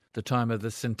 1888, the time of the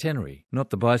centenary,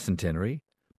 not the bicentenary,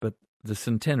 but the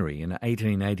centenary in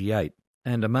 1888,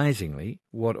 and amazingly,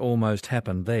 what almost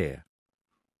happened there.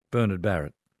 Bernard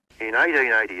Barrett. In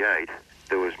 1888,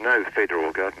 there was no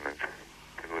federal government,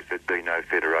 because there'd been no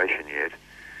federation yet,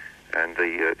 and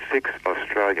the 6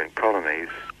 Australian colonies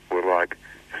were like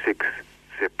 6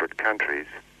 separate countries.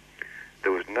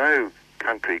 There was no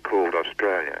country called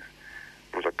Australia.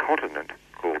 There was a continent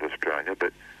called Australia,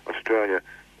 but Australia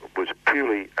was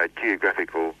purely a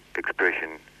geographical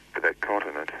expression for that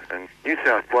continent. And New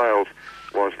South Wales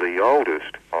was the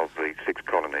oldest of the 6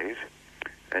 colonies,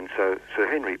 and so Sir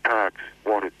Henry Parkes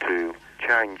wanted to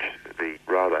change the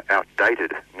rather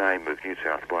outdated name of New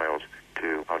South Wales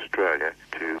to Australia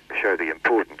to show the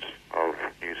importance of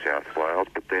New South Wales.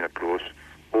 But then, of course,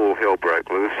 all hell broke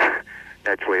loose.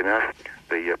 Naturally enough,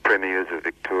 the premiers of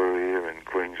Victoria and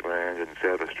Queensland and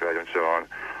South Australia and so on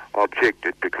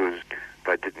objected because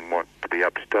they didn't want to be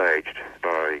upstaged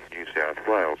by New South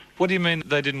Wales. What do you mean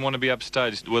they didn't want to be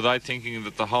upstaged? Were they thinking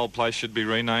that the whole place should be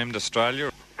renamed Australia?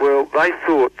 Well, they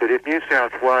thought that if New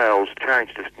South Wales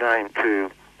changed its name to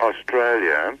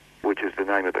Australia, which is the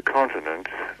name of the continent,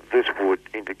 this would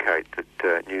indicate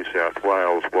that New South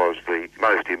Wales was the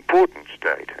most important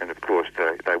state. And of course,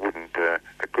 they wouldn't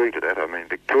agree to that. I mean,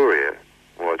 Victoria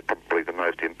was probably the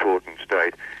most important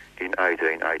state in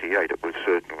 1888. It was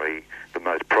certainly the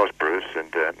most prosperous,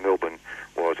 and Melbourne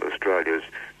was Australia's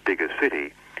biggest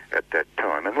city at that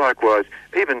time. And likewise,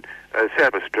 even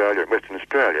South Australia and Western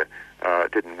Australia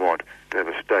didn't want to have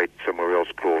a state somewhere else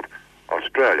called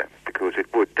Australia, because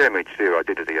it would damage their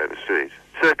identity overseas.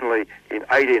 Certainly in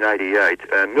 1888,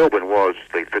 Melbourne was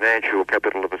the financial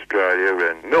capital of Australia,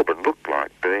 and Melbourne looked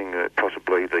like being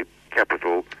possibly the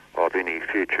capital of any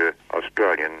future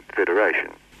Australian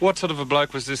federation. What sort of a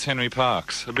bloke was this Henry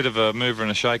Parkes? A bit of a mover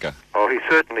and a shaker? Oh, he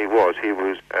certainly was. He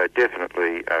was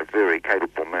definitely a very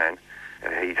capable man.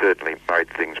 He certainly made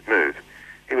things move.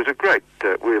 He was a great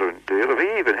wheeler and dealer.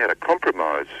 He even had a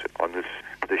compromise on this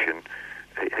position.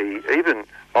 He even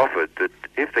offered that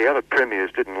if the other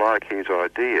premiers didn't like his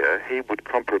idea, he would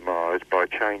compromise by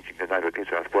changing the name of New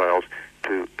South Wales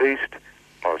to East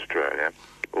Australia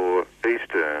or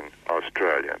Eastern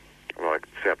Australia, like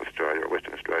South Australia or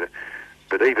Western Australia.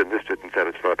 But even this didn't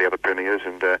satisfy the other premiers,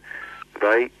 and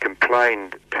they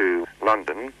complained to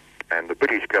London, and the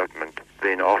British government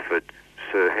then offered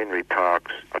Sir Henry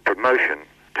Parkes a promotion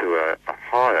to a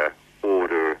higher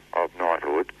order of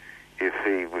knighthood if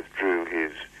he withdrew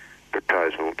his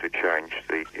proposal to change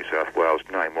the New South Wales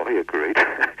name. Well, he agreed,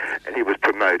 and he was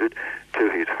promoted to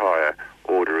his higher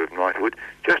order of knighthood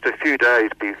just a few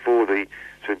days before the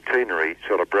centenary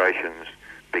celebrations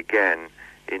began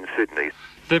in Sydney.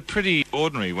 They're pretty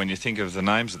ordinary when you think of the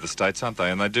names of the states, aren't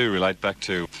they? And they do relate back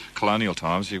to colonial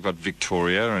times. You've got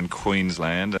Victoria and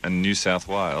Queensland and New South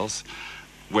Wales.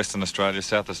 Western Australia,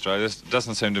 South Australia. There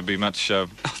doesn't seem to be much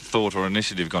thought or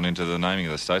initiative gone into the naming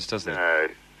of the states, does there?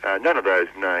 No, none of those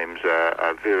names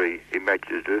are very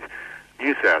imaginative.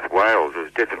 New South Wales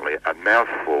is definitely a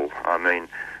mouthful. I mean,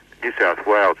 New South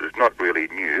Wales is not really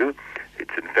new.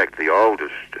 It's in fact the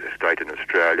oldest state in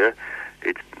Australia.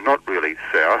 It's not really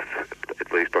south,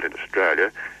 at least not in Australia.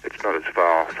 It's not as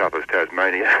far south as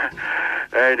Tasmania.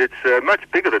 And it's much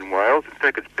bigger than Wales. In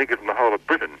fact, it's bigger than the whole of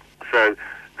Britain. So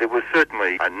there was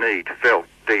certainly a need felt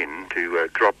then to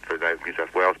drop the name of New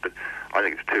South Wales, but I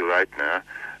think it's too late now.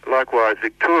 Likewise,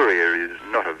 Victoria is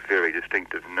not a very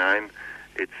distinctive name.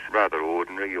 It's rather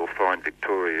ordinary. You'll find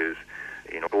Victorias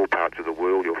in all parts of the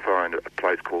world. You'll find a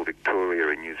place called Victoria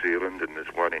in New Zealand, and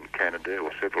there's one in Canada, or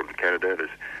several in Canada.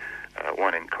 There's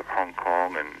one in Hong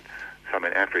Kong and some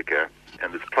in Africa.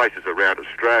 And there's places around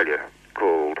Australia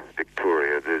called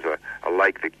Victoria. There's a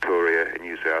Lake Victoria in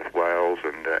New South Wales,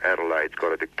 and Adelaide's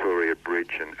got a Victoria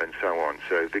Bridge and so on.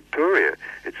 So Victoria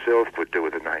itself could do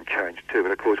with a name change too.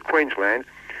 And of course Queensland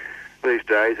these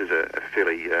days is a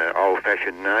fairly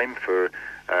old-fashioned name for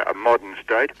a modern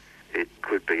state. It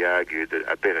could be argued that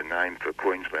a better name for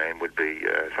Queensland would be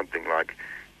something like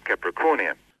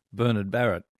Capricornia. Bernard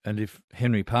Barrett. And if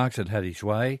Henry Parkes had had his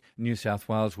way, New South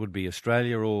Wales would be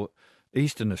Australia or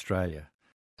Eastern Australia.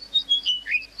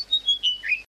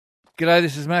 G'day,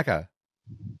 this is Macca.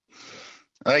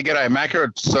 Hey, g'day, Macca.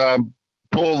 It's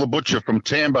Paul the Butcher from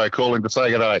Tambo calling to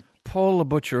say g'day. Paul the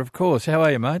Butcher, of course. How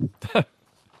are you, mate?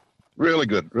 Really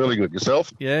good, really good.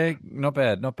 Yourself? Yeah, not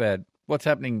bad, not bad. What's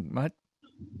happening, mate?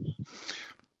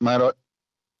 Mate, I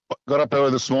got up early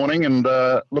this morning and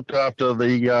looked after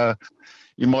the,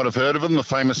 you might have heard of them, the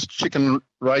famous chicken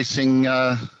racing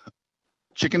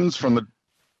chickens from the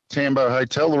Tambo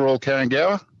Hotel, the Royal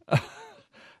Carangower.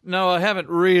 No, I haven't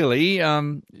really.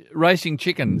 Racing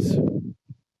chickens.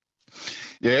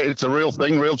 Yeah, it's a real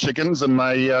thing, real chickens, and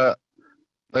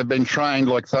they've been trained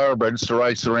like thoroughbreds to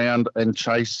race around and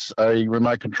chase a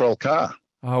remote control car.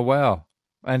 Oh, wow.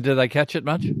 And do they catch it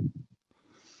much?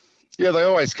 Yeah, they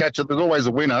always catch it. There's always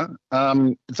a winner.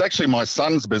 It's actually my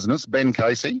son's business, Ben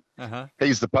Casey. Uh-huh.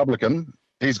 He's the publican.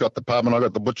 He's got the pub and I've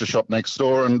got the butcher shop next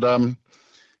door, and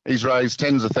he's raised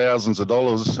tens of thousands of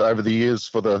dollars over the years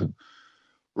for the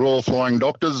Royal Flying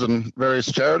Doctors and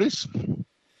various charities.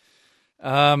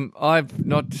 I've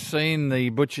not seen the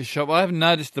butcher shop. I haven't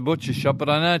noticed the butcher shop, but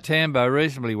I know Tambo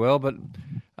reasonably well. But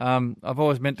I've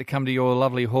always meant to come to your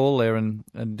lovely hall there and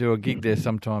do a gig there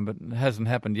sometime, but it hasn't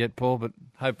happened yet, Paul. But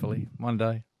hopefully one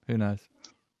day, who knows?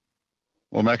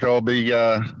 Well,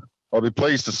 Macca, I'll be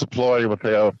pleased to supply you with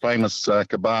our famous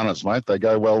cabanas, mate. They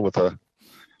go well with a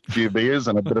few beers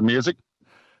and a bit of music.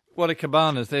 What are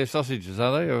cabanas? They're sausages,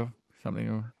 are they, or something?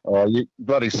 Or... Oh, you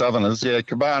bloody Southerners! Yeah,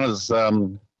 cabanas.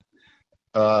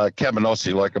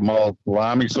 Cabanossi, like a mild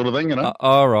salami sort of thing, you know?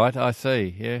 All right, I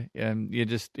see.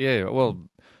 Yeah, well,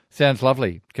 sounds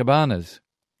lovely. Cabanas.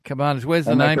 Where's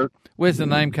the name? Where's the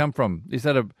name come from? Is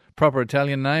that a proper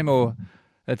Italian name or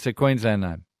it's a Queensland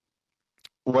name?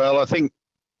 Well, I think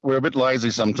we're a bit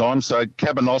lazy sometimes. So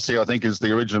Cabanossi, I think, is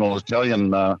the original Italian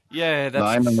that's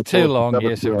name. Too long,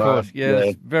 yes, of course. Yeah,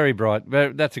 that's very bright.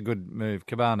 That's a good move.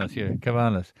 Cabanas, yeah,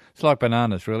 cabanas. It's like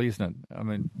bananas, really, isn't it? I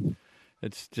mean...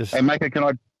 It's just. Hey, Macca,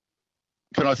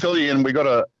 can I fill you in? We got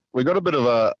a bit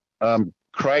of a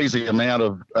crazy amount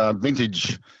of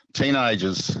vintage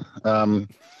teenagers,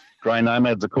 grey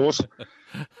nomads, of course.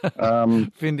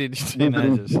 Vintage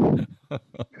teenagers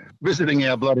visiting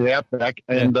our bloody outback,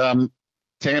 and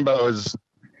Tambo is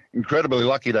incredibly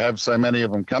lucky to have so many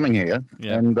of them coming here.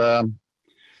 Yeah. And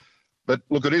but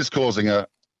look, it is causing a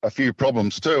few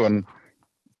problems too. And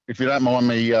if you don't mind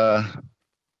me.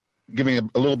 Giving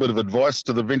a little bit of advice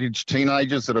to the vintage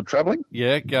teenagers that are travelling?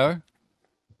 Yeah, go.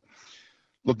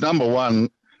 Look, number one,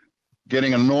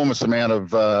 getting an enormous amount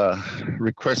of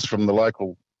requests from the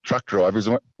local truck drivers.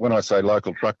 When I say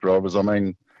local truck drivers, I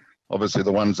mean obviously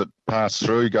the ones that pass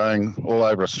through going all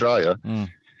over Australia. Mm.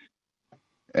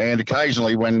 And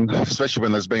occasionally especially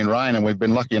when there's been rain, and we've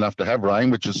been lucky enough to have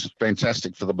rain, which is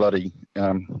fantastic for the bloody,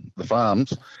 the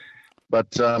farms.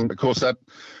 But of course that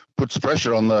puts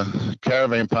pressure on the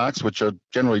caravan parks, which are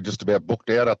generally just about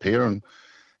booked out up here, and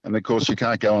of course you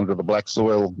can't go onto the black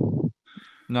soil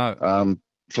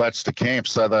flats to camp.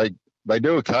 So they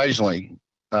do occasionally,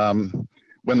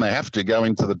 when they have to, go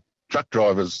into the truck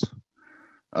drivers'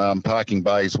 parking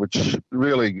bays, which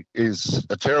really is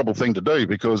a terrible thing to do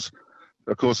because,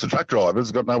 of course, the truck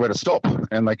drivers got nowhere to stop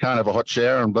and they can't have a hot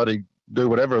shower and bloody do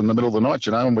whatever in the middle of the night,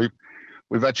 you know. And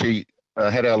we've actually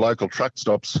had our local truck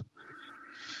stops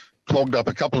clogged up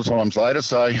a couple of times later.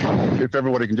 So if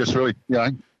everybody can just really, you know,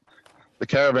 the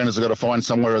caravanners have got to find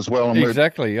somewhere as well. And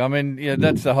exactly. I mean, yeah,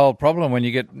 that's the whole problem when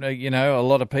you get, you know, a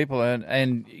lot of people.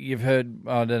 And you've heard,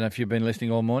 I don't know if you've been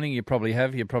listening all morning. You probably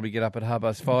have. You probably get up at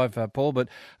 5:30, Paul. But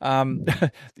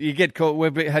you get call.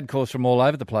 We've had calls from all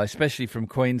over the place, especially from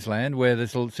Queensland, where there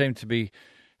seems to be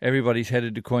everybody's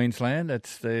headed to Queensland.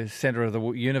 It's the centre of the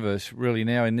universe, really,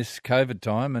 now in this COVID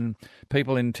time. And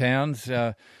people in towns.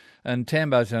 And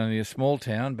Tambo's only a small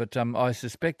town, but I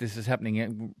suspect this is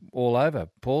happening all over.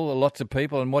 Paul, lots of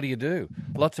people, and what do?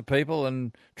 Lots of people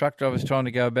and truck drivers trying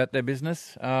to go about their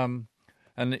business. And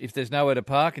if there's nowhere to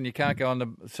park and you can't go on the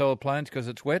soil plains because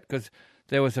it's wet, because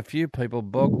there was a few people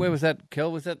bogged. Where was that,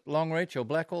 Kel? Was that Longreach or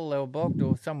Blackall? They were bogged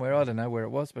or somewhere. I don't know where it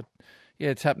was, but yeah,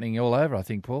 it's happening all over, I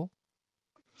think, Paul.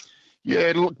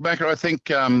 Yeah, look, Macca, I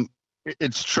think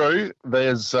it's true.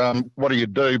 There's what do you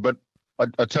do? But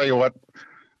I tell you what,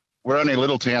 we're only a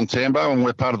little town, Tambo, and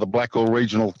we're part of the Blackall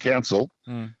Regional Council,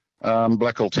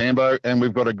 Blackall Tambo, and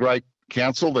we've got a great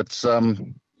council that's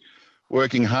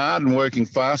working hard and working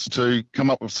fast to come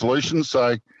up with solutions.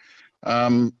 So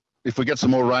if we get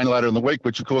some more rain later in the week,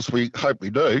 which of course we hope we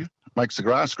do, makes the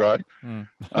grass grow,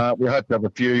 we hope to have a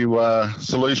few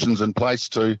solutions in place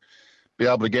to be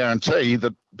able to guarantee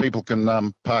that people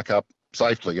can park up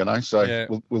safely, so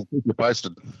we'll keep you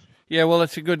posted. Yeah, well,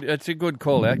 it's a good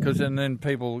call out, because and then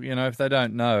people, if they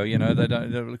don't know, they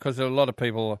don't, because a lot of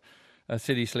people are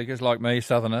city slickers like me,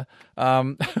 southerner,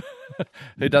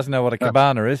 who doesn't know what a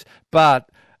cabana is. But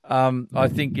I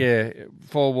think,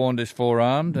 forewarned is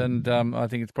forearmed, and I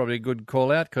think it's probably a good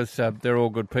call out, because they're all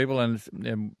good people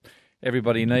and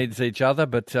everybody needs each other.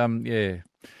 But the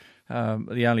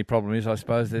only problem is, I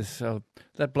suppose, there's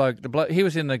that bloke. He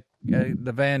was in the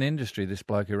van industry. This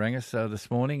bloke who rang us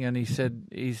this morning, and he said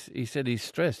he's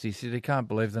stressed. He said he can't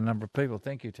believe the number of people.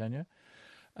 Thank you, Tanya.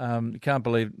 You can't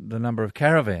believe the number of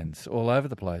caravans all over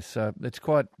the place. So it's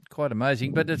quite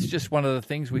amazing. But it's just one of the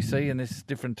things we see in this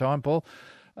different time, Paul.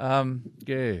 All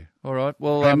right.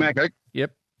 Well, hey, Mac,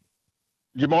 yep.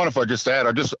 Do you mind if I just add?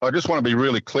 I just want to be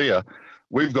really clear.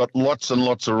 We've got lots and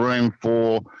lots of room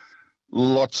for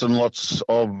lots and lots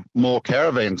of more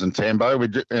caravans in Tambo,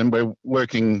 and we're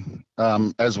working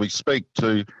as we speak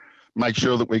to make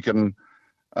sure that we can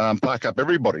park up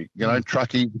everybody.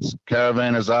 Truckies,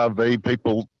 caravanners, RV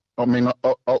people. I mean,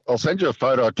 I'll send you a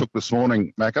photo I took this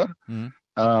morning, Macca.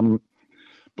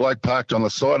 Bloke parked on the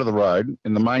side of the road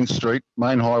in the main street,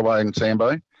 main highway in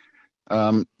Tambo.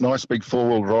 Nice big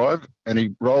four-wheel drive, and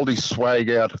he rolled his swag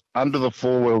out under the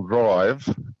four-wheel drive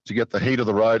to get the heat of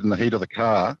the road and the heat of the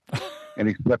car, and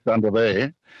he slept under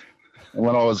there. And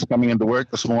when I was coming into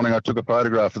work this morning, I took a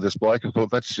photograph of this bloke. I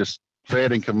thought, that's just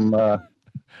fair income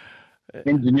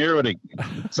ingenuity.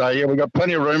 So, we've got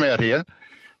plenty of room out here.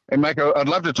 And, Mac, I'd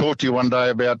love to talk to you one day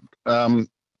about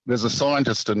there's a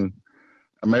scientist in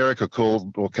America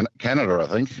called, or Canada,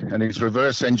 I think, and he's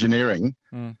reverse engineering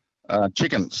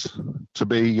chickens to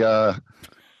be,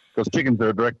 because chickens are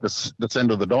a direct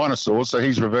descent of the dinosaurs, so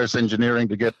he's reverse engineering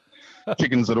to get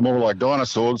chickens that are more like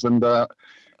dinosaurs, and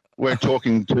we're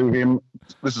talking to him.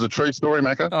 This is a true story,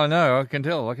 Macca. Oh, no, I can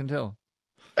tell.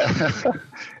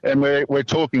 And we're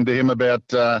talking to him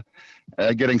about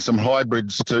getting some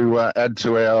hybrids to add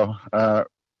to our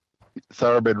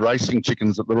thoroughbred racing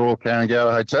chickens at the Royal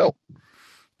Carangowa Hotel.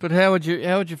 But how would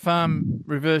you farm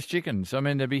reverse chickens? I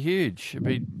mean, they'd be huge. It'd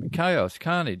be chaos,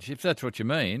 carnage, if that's what you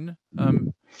mean.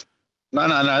 No.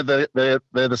 They're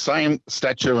the same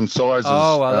stature and size.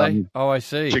 Oh, are they? Oh, I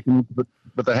see. Chickens,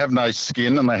 but they have no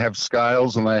skin, and they have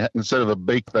scales, and they instead of a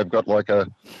beak, they've got like a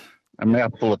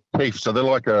mouthful of teeth. So they're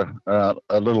like a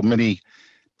little mini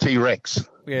T-Rex.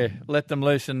 Yeah, let them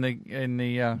loose in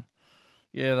the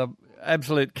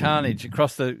absolute carnage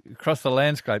across the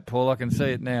landscape, Paul. I can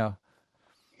see it now.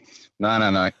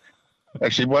 No.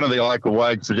 Actually, one of the local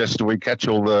wags suggested we catch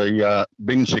all the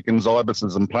bin chickens,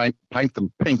 ibises, and paint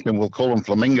them pink, and we'll call them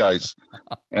flamingos.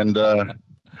 And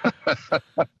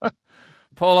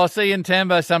Paul, I'll see you in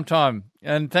Tambo sometime.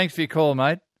 And thanks for your call,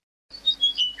 mate.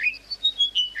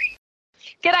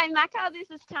 G'day, Macca.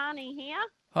 This is Tani here.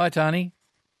 Hi, Tani.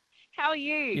 How are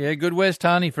you? Yeah, good. Where's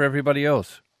Tani for everybody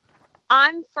else?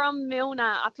 I'm from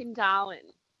Milner, up in Darwin.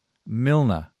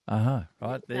 Milner.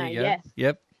 Right, there you go. Yes.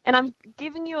 Yep. And I'm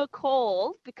giving you a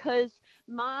call because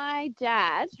my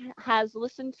dad has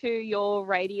listened to your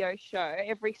radio show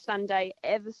every Sunday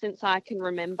ever since I can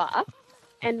remember.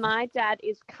 And my dad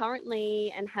is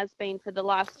currently, and has been for the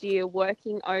last year,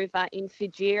 working over in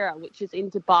Fujairah, which is in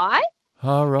Dubai.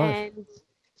 Oh, right. And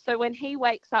so when he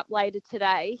wakes up later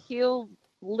today, he'll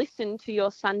listen to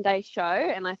your Sunday show.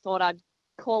 And I thought I'd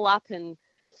call up and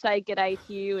say g'day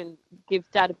to you and give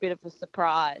Dad a bit of a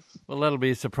surprise. Well, that'll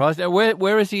be a surprise. Now,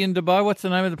 where is he in Dubai? What's the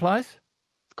name of the place?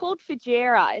 It's called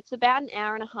Fujairah. It's about an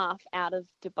hour and a half out of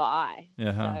Dubai.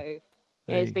 Uh-huh.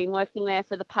 So he's been working there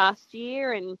for the past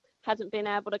year and hasn't been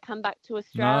able to come back to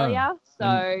Australia. No.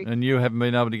 So and you haven't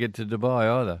been able to get to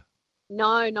Dubai either?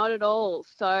 No, not at all.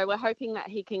 So we're hoping that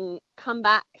he can come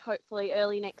back hopefully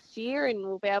early next year and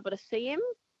we'll be able to see him.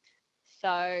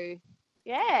 So,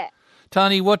 yeah.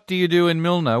 Tani, what do you do in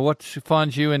Milner? What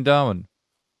finds you in Darwin?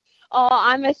 Oh,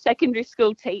 I'm a secondary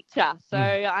school teacher, so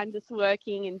I'm just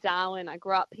working in Darwin. I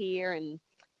grew up here, and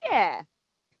yeah.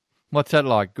 What's that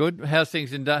like? Good.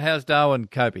 How's Darwin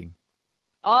coping?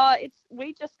 Oh,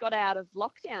 we just got out of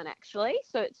lockdown actually,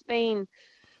 so it's been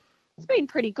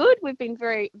pretty good. We've been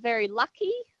very, very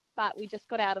lucky, but we just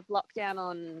got out of lockdown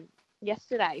on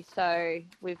yesterday, so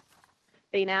we've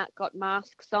been out, got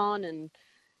masks on, and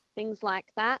things like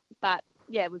that. But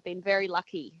we've been very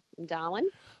lucky in Darwin.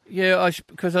 Yeah,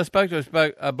 because I spoke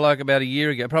to a bloke about a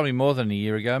year ago, probably more than a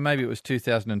year ago. Maybe it was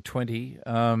 2020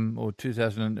 or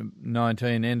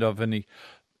 2019 end of, and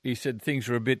he said things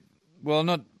were a bit, well,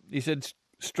 not, he said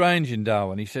strange in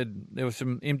Darwin. He said there were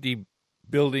some empty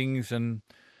buildings and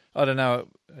I don't know,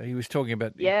 he was talking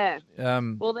about... Yeah,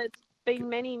 well, there's been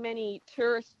many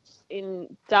tourists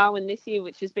in Darwin this year,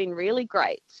 which has been really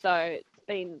great. So it's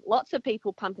been lots of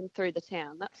people pumping through the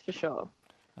town, that's for sure.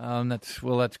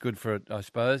 That's good for it, I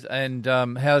suppose. And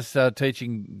how's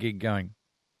teaching gig going?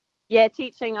 Yeah,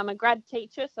 teaching. I'm a grad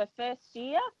teacher, so first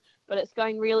year, but it's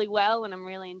going really well and I'm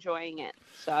really enjoying it.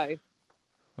 So.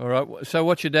 All right. So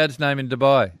what's your dad's name in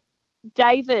Dubai?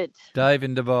 David. Dave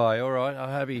in Dubai. All right.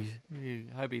 I hope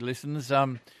he listens.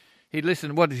 He'd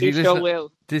listen. What does he listen? Sure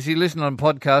will. Does he listen on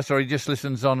podcast or he just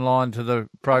listens online to the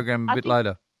program a bit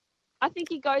later? I think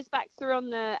he goes back through on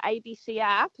the ABC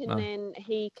app and then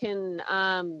he can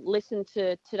listen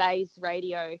to today's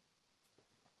radio.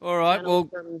 All right, well,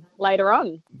 from later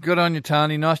on. Good on you,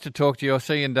 Tani. Nice to talk to you. I'll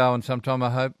see you in Darwin sometime,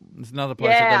 I hope. There's another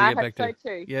place I've got to get back to. Yeah, I hope so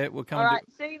too. Yeah, we'll come. All right,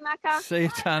 see you, Macca. See you,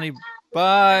 Tani.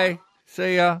 Bye.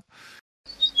 See ya.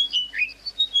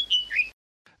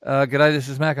 G'day, this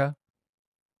is Macca.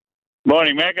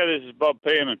 Morning, Macca. This is Bob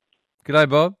Pearman. G'day,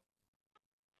 Bob.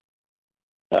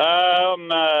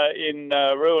 I'm in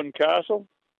Ruin Castle,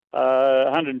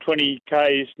 120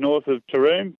 k's north of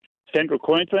Taroom, central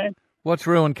Queensland. What's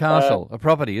Ruin Castle? A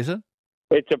property, is it?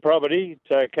 It's a property.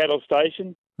 It's a cattle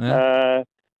station. Yeah.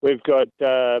 We've got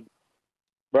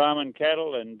Brahman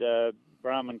cattle and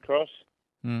Brahman cross,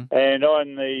 and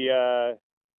I'm the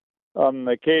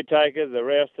caretaker, the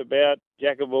roustabout,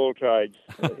 jack of all trades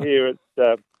here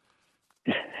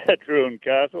at Ruin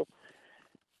Castle,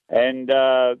 and.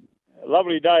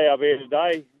 Lovely day up here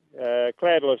today.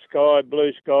 Cloudless sky,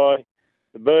 blue sky.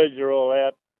 The birds are all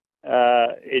out.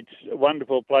 It's a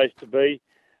wonderful place to be.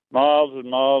 Miles and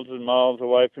miles and miles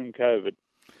away from COVID.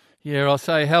 Yeah, I'll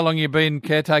say. How long you been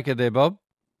caretaker there, Bob?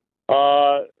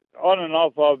 On and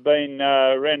off, I've been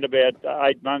around about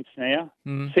 8 months now.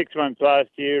 6 months last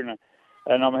year,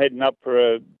 and I'm heading up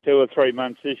for 2 or 3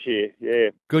 months this year.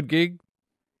 Yeah. Good gig?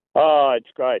 Oh,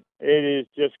 it's great. It is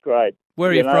just great.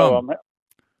 Where are you from?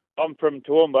 I'm from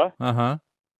Toowoomba,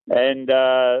 and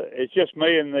it's just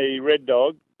me and the red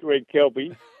dog, Red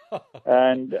Kelpie,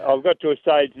 and I've got to a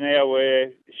stage now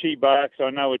where she barks, I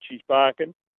know what she's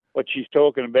barking, what she's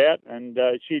talking about, and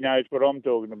she knows what I'm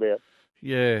talking about.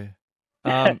 Yeah.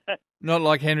 Not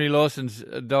like Henry Lawson's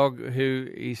dog, who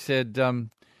he said,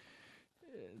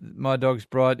 my dog's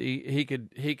bright, he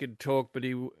could talk, but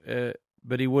he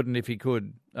wouldn't if he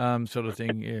could, sort of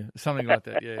thing, yeah. Something like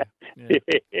that, yeah.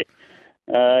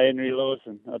 Henry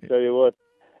Lawson, I'll tell you what.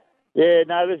 Yeah,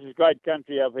 no, this is great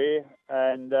country up here,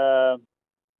 and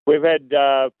we've had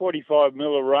 45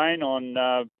 mil of rain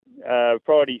on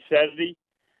Friday, Saturday,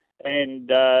 and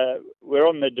we're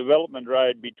on the development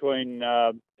road between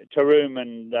Taroom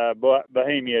and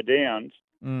Bohemia Downs,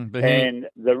 and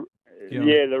the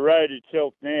road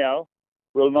itself now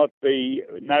will not be.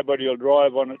 Nobody will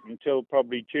drive on it until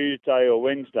probably Tuesday or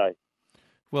Wednesday.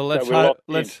 Well, let's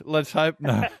hope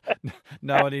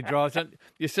nobody drives it.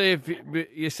 You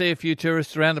see a few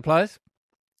tourists around the place?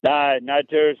 No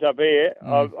tourists up here.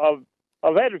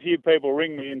 I've had a few people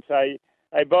ring me and say,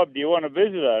 "Hey Bob, do you want a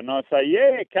visitor?" And I say,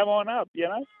 "Yeah, come on up. You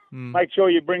know, make sure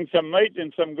you bring some meat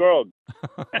and some grog."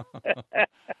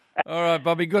 All right,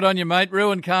 Bobby. Good on you, mate.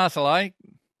 Ruin Castle, eh?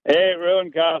 Yeah,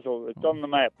 Ruin Castle. It's on the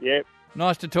map. Yeah.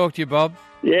 Nice to talk to you, Bob.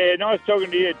 Yeah, nice talking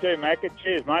to you too, Macca.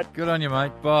 Cheers, mate. Good on you,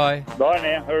 mate. Bye. Bye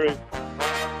now. Hooroo.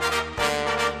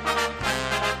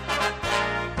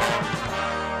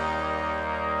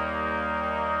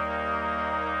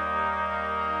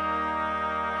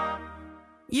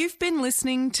 You've been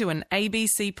listening to an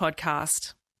ABC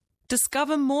podcast.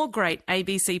 Discover more great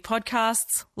ABC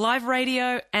podcasts, live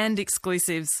radio and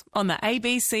exclusives on the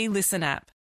ABC Listen app.